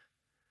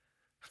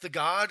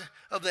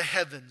of the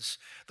heavens,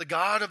 the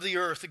God of the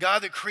earth, the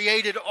God that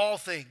created all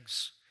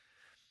things.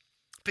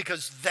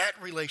 Because that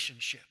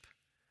relationship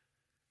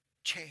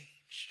changed.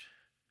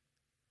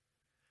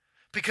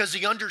 Because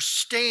he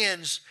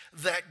understands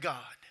that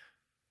God.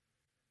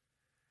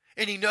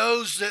 And he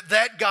knows that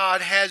that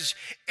God has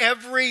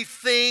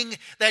everything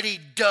that he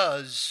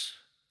does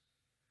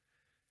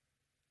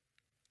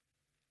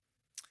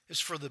is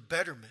for the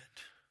betterment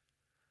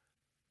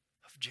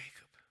of Jacob.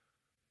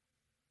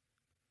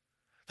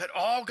 That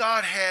all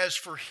God has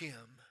for him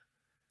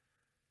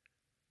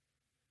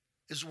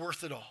is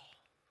worth it all.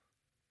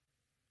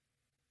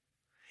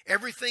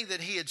 Everything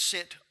that he had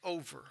sent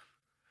over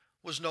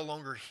was no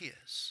longer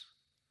his,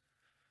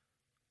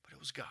 but it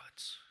was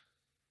God's.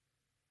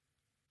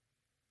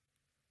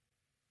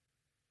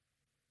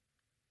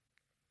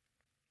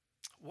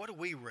 What do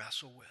we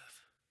wrestle with?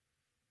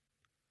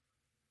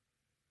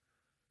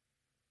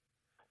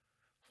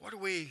 What are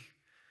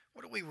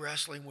we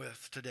wrestling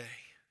with today?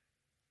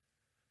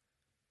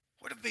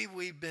 What have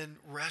we been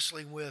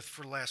wrestling with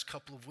for the last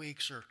couple of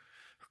weeks or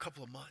a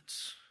couple of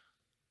months?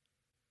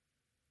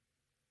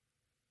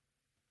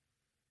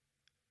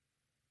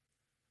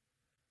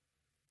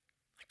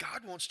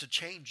 God wants to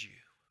change you.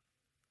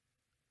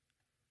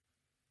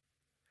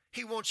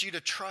 He wants you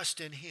to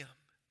trust in him.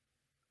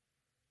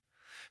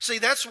 See,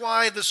 that's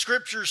why the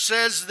scripture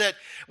says that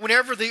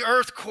whenever the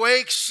earth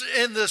quakes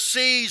and the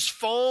seas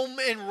foam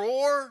and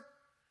roar,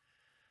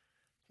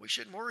 we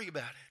shouldn't worry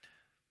about it.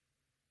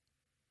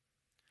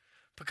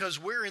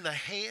 Because we're in the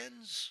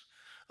hands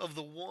of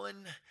the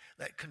one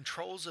that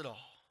controls it all.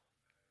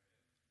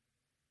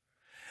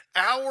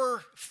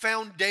 Our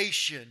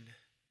foundation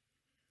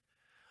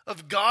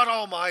of God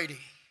Almighty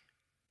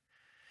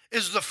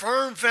is the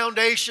firm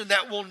foundation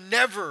that will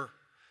never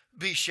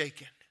be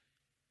shaken.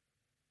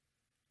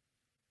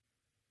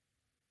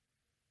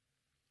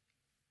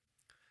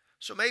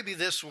 So maybe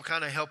this will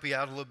kind of help you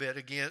out a little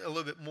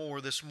bit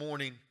more this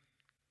morning.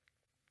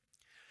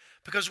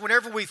 Because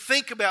whenever we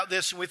think about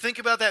this and we think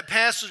about that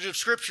passage of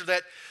Scripture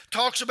that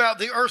talks about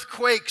the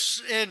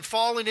earthquakes and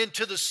falling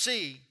into the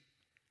sea,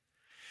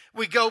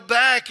 we go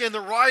back and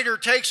the writer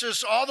takes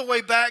us all the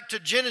way back to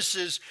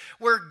Genesis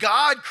where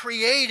God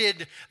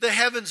created the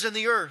heavens and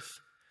the earth.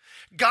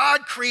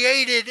 God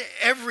created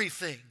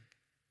everything.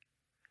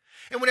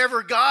 And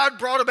whenever God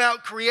brought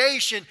about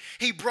creation,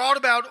 he brought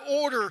about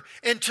order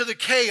into the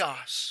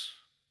chaos.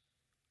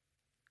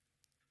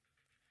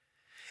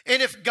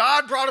 And if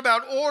God brought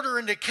about order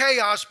into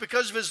chaos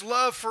because of his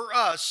love for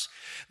us,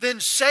 then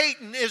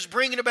Satan is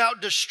bringing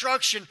about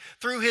destruction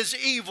through his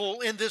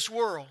evil in this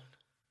world.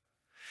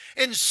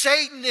 And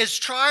Satan is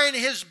trying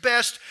his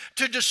best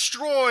to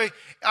destroy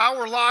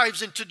our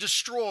lives and to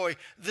destroy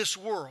this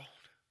world.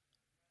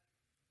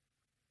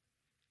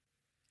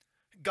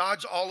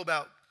 God's all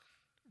about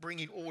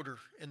bringing order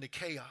into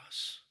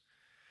chaos.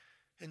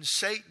 And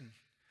Satan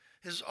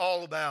is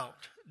all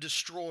about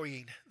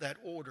destroying that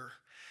order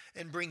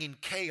and bringing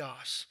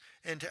chaos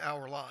into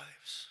our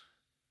lives.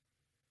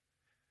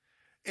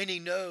 And he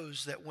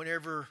knows that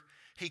whenever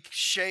he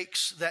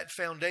shakes that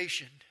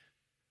foundation,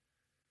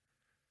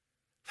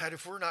 that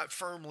if we're not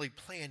firmly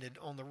planted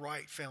on the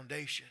right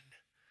foundation,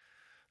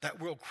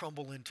 that we'll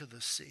crumble into the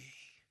sea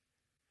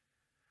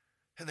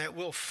and that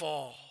we'll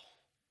fall.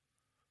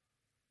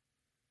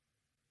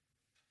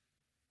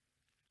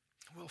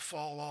 We'll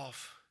fall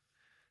off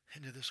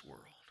into this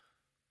world.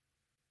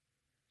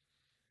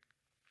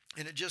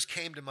 And it just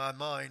came to my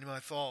mind, my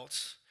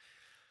thoughts.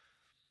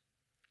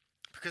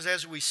 Because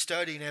as we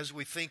study and as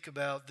we think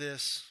about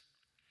this,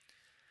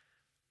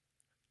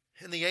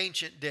 in the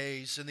ancient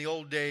days, in the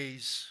old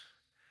days,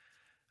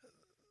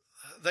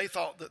 they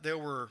thought that there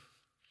were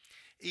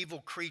evil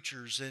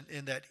creatures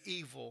and that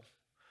evil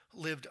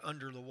lived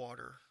under the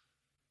water.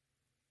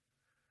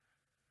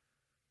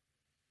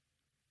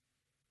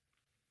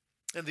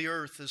 And the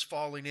earth is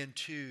falling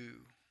into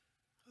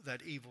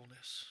that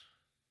evilness.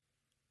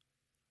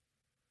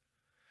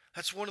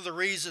 That's one of the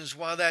reasons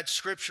why that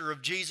scripture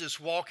of Jesus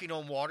walking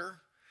on water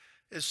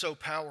is so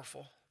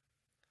powerful.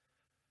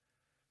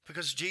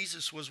 Because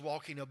Jesus was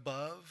walking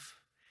above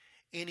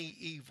any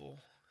evil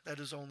that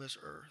is on this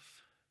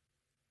earth.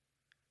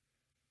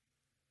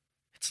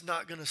 It's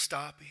not going to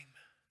stop him.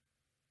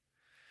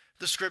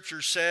 The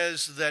scripture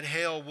says that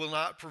hell will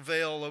not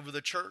prevail over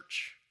the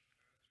church.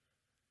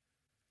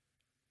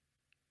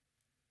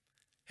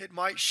 It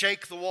might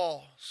shake the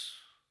walls,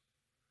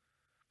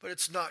 but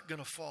it's not going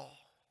to fall.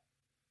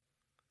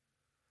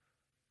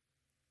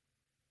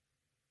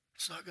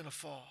 It's not going to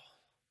fall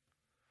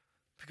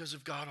because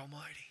of God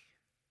Almighty.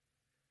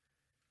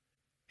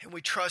 And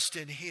we trust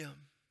in him.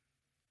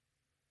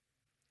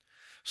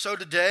 So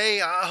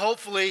today,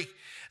 hopefully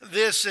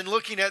this, and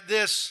looking at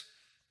this,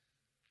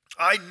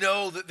 I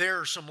know that there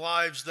are some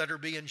lives that are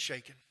being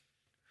shaken.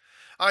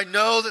 I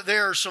know that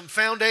there are some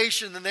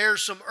foundation and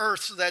there's some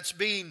earth that's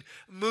being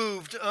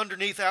moved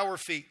underneath our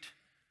feet.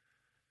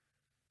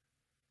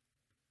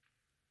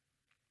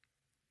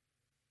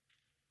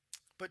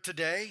 But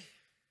today,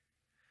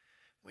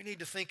 we need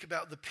to think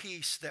about the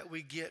peace that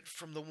we get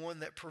from the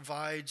one that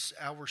provides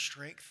our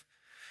strength,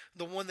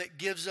 the one that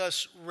gives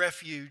us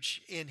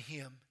refuge in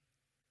Him.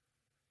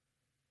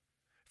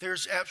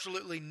 There's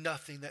absolutely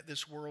nothing that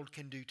this world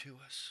can do to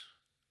us.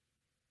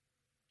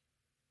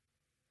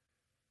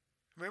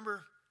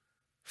 Remember,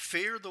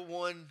 fear the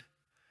one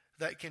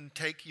that can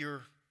take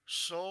your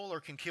soul or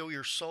can kill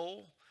your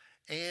soul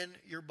and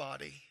your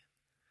body.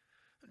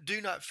 Do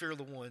not fear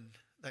the one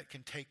that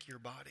can take your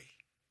body.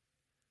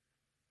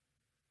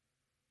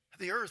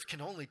 The earth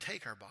can only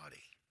take our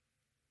body.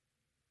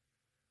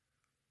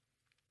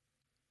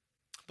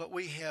 But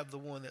we have the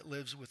one that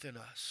lives within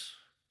us.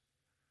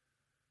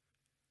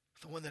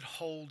 The one that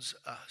holds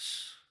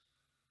us.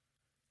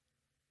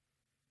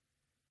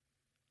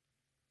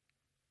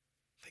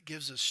 That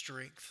gives us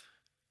strength.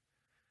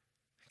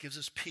 Gives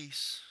us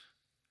peace.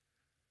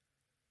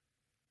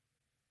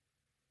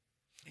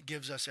 It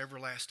gives us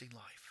everlasting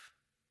life.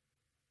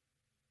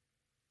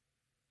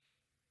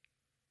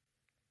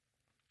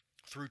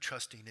 Through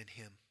trusting in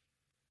Him.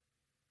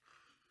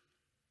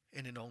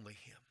 And in only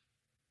Him.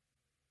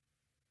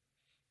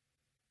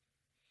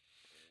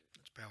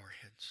 Let's bow our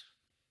heads.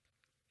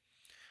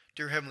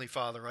 Dear Heavenly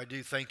Father, I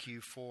do thank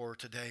You for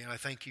today, and I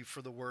thank You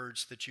for the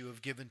words that You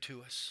have given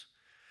to us.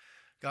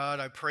 God,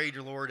 I pray,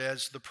 dear Lord,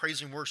 as the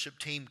praise and worship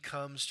team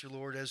comes, dear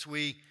Lord, as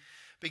we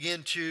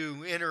begin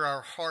to enter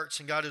our hearts,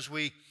 and God, as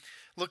we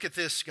look at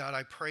this, God,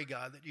 I pray,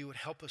 God, that You would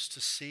help us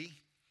to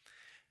see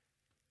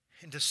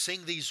and to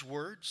sing these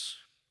words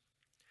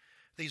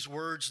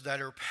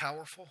that are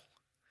powerful,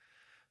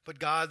 but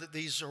God, that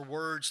these are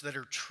words that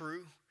are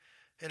true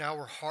in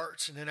our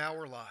hearts and in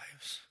our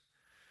lives.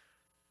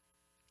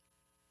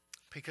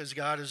 Because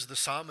God, as the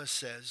psalmist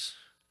says,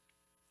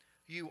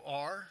 You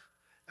are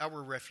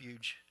our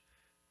refuge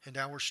and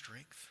our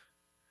strength.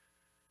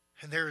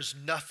 And there is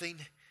nothing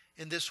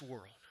in this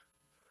world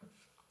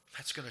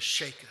that's going to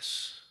shake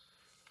us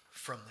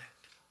from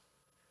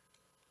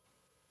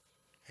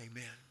that.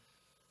 Amen.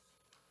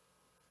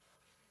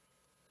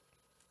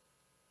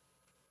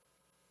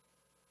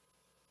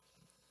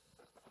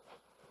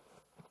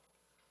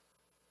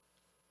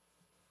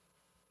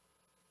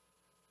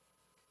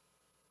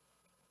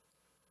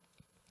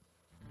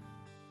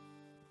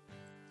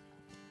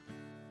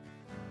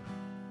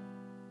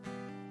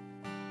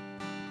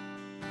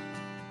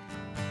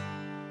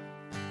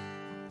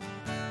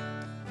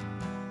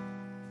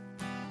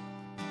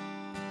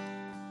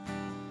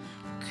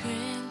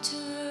 Grand to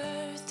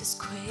earth has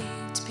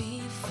quaked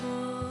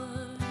before,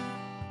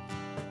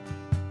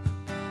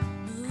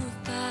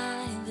 moved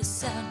by the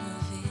sound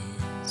of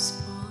His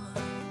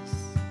voice.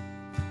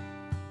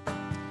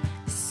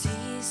 The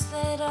seas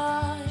that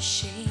are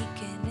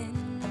shaken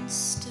and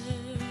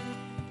stirred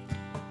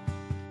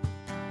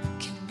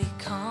can be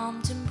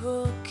calmed and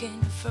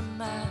broken from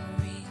my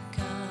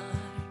regard.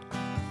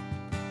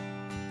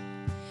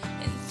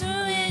 And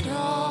through it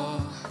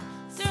all,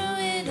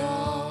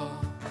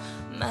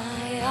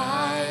 my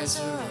eyes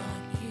are on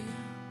You.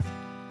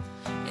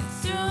 And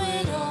through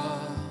it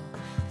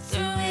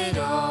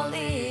all,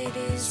 it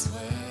is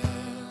well.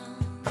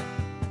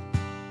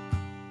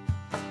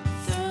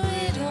 Through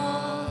it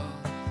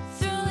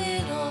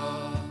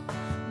all,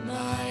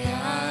 my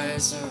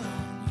eyes are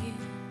on You.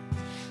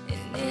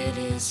 And it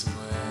is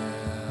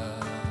well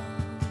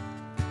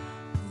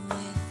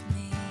with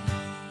me.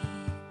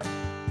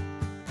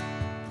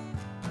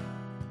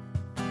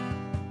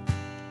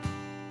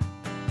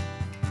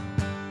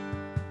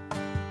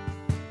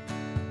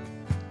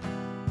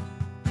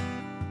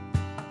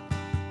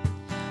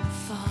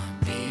 Far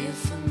be it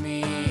from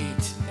me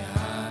to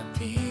not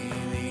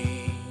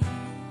believe,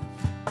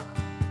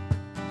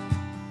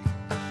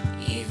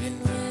 even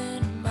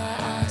when my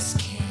eyes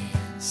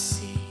can't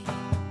see.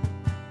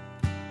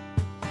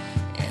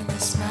 And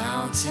this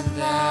mountain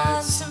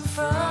that's in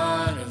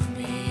front of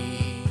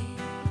me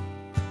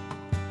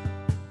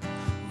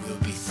will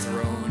be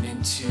thrown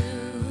into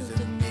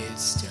the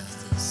midst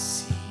of the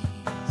seas.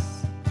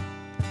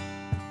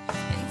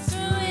 And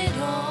through it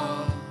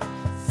all,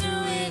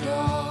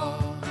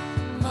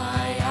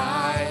 my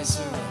eyes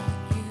are on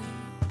You.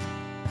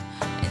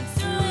 And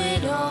through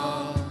it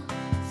all,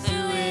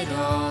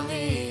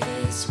 it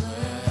is well.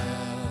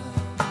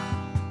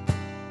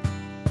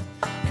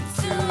 And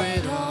through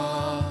it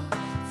all,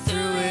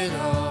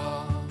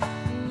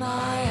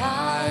 my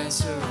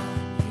eyes are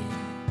on You.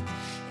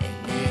 And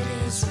it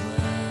is well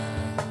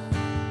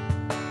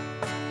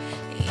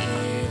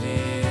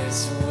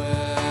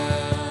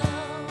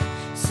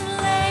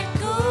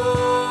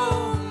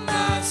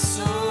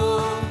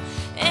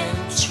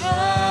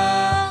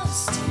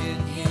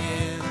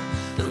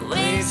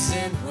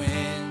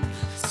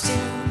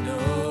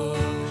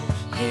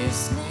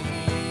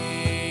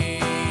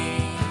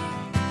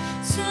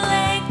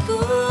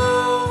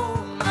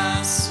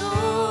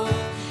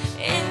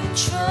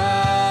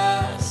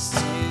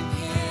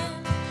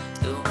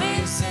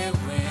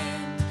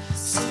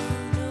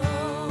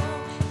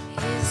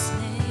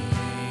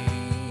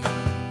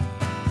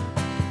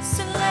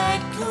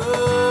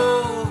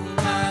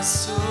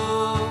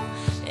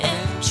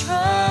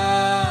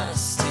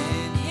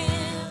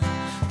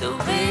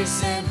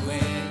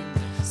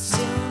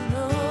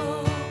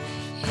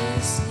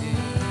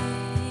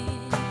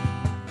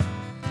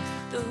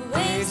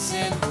waves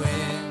and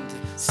wind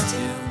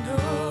still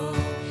know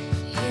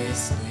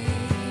his name.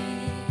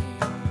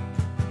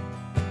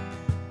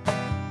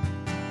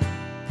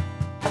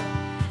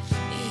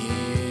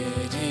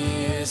 It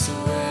is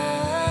well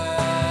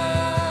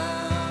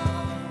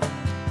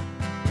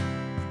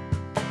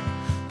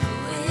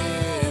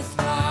with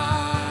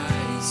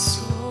my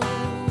soul.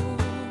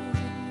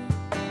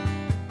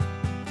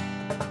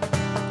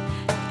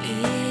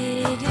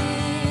 It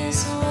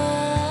is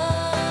well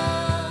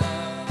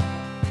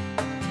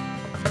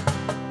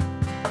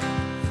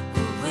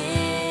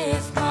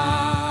with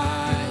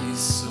my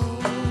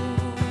soul.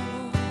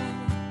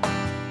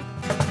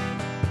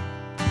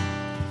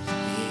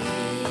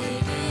 It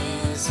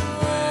is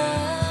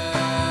well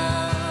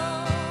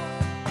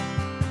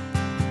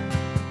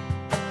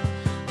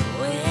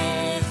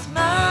with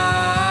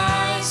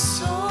my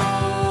soul.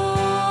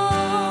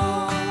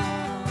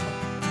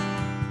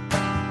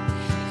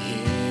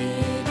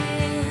 It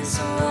is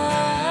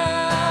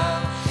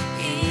well,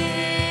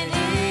 it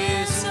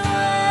is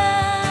well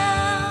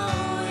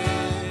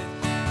with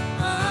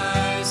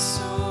my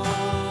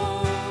soul.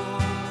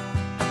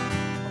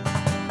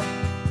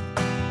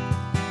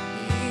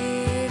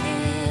 It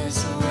is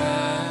well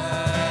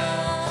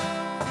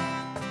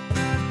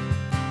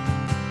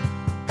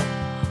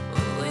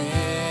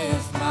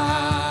with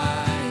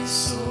my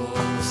soul.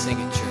 Sing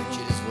it, church,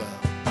 it is well.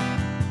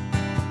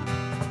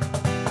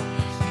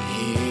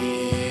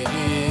 It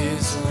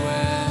is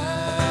well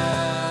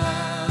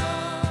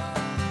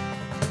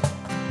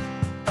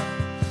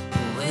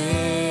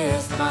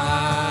with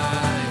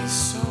my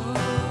soul.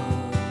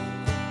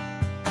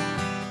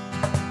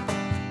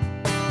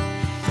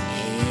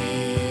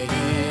 It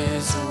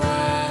is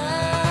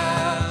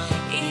well,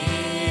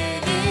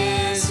 it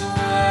is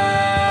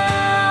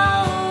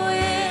well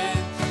with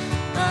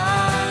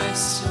my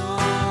soul.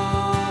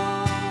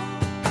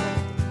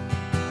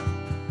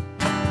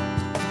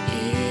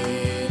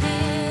 It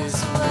is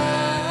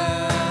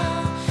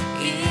well,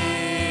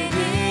 it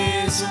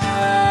is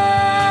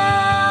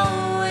well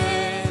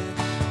with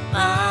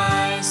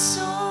my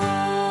soul.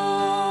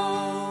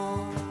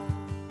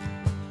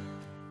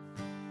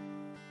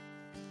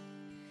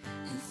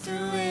 And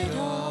through it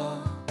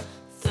all,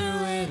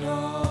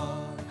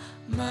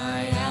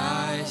 my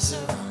eyes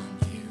are on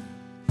you.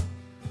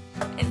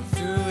 And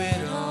through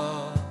it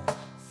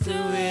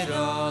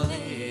all,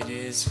 it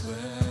is well.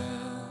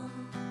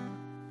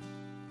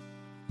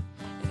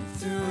 And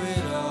through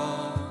it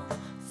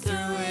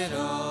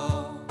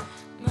all,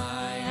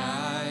 my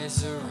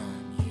eyes are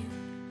on you.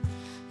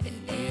 And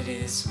it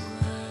is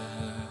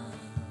well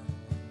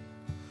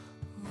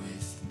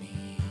with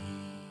me.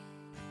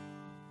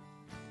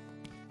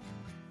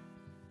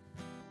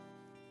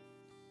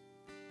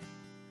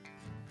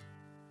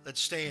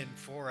 Let's stand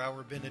for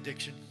our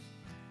benediction.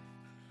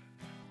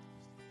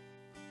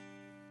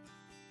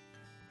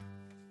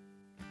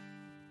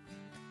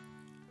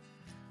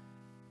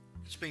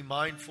 Let's be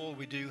mindful.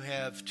 We do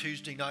have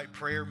Tuesday night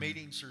prayer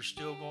meetings are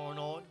still going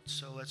on,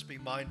 so let's be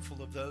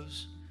mindful of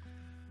those.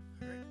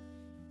 All right.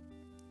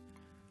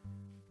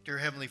 Dear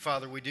Heavenly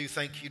Father, we do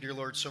thank you, dear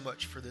Lord, so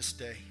much for this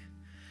day.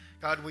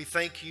 God, we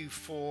thank you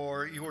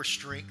for your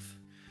strength.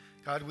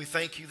 God, we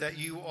thank you that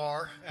you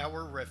are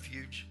our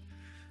refuge.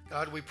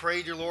 God, we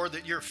pray, dear Lord,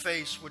 that your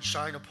face would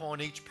shine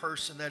upon each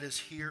person that is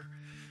here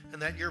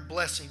and that your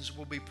blessings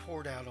will be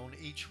poured out on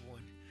each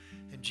one.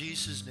 In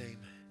Jesus' name,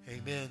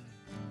 amen.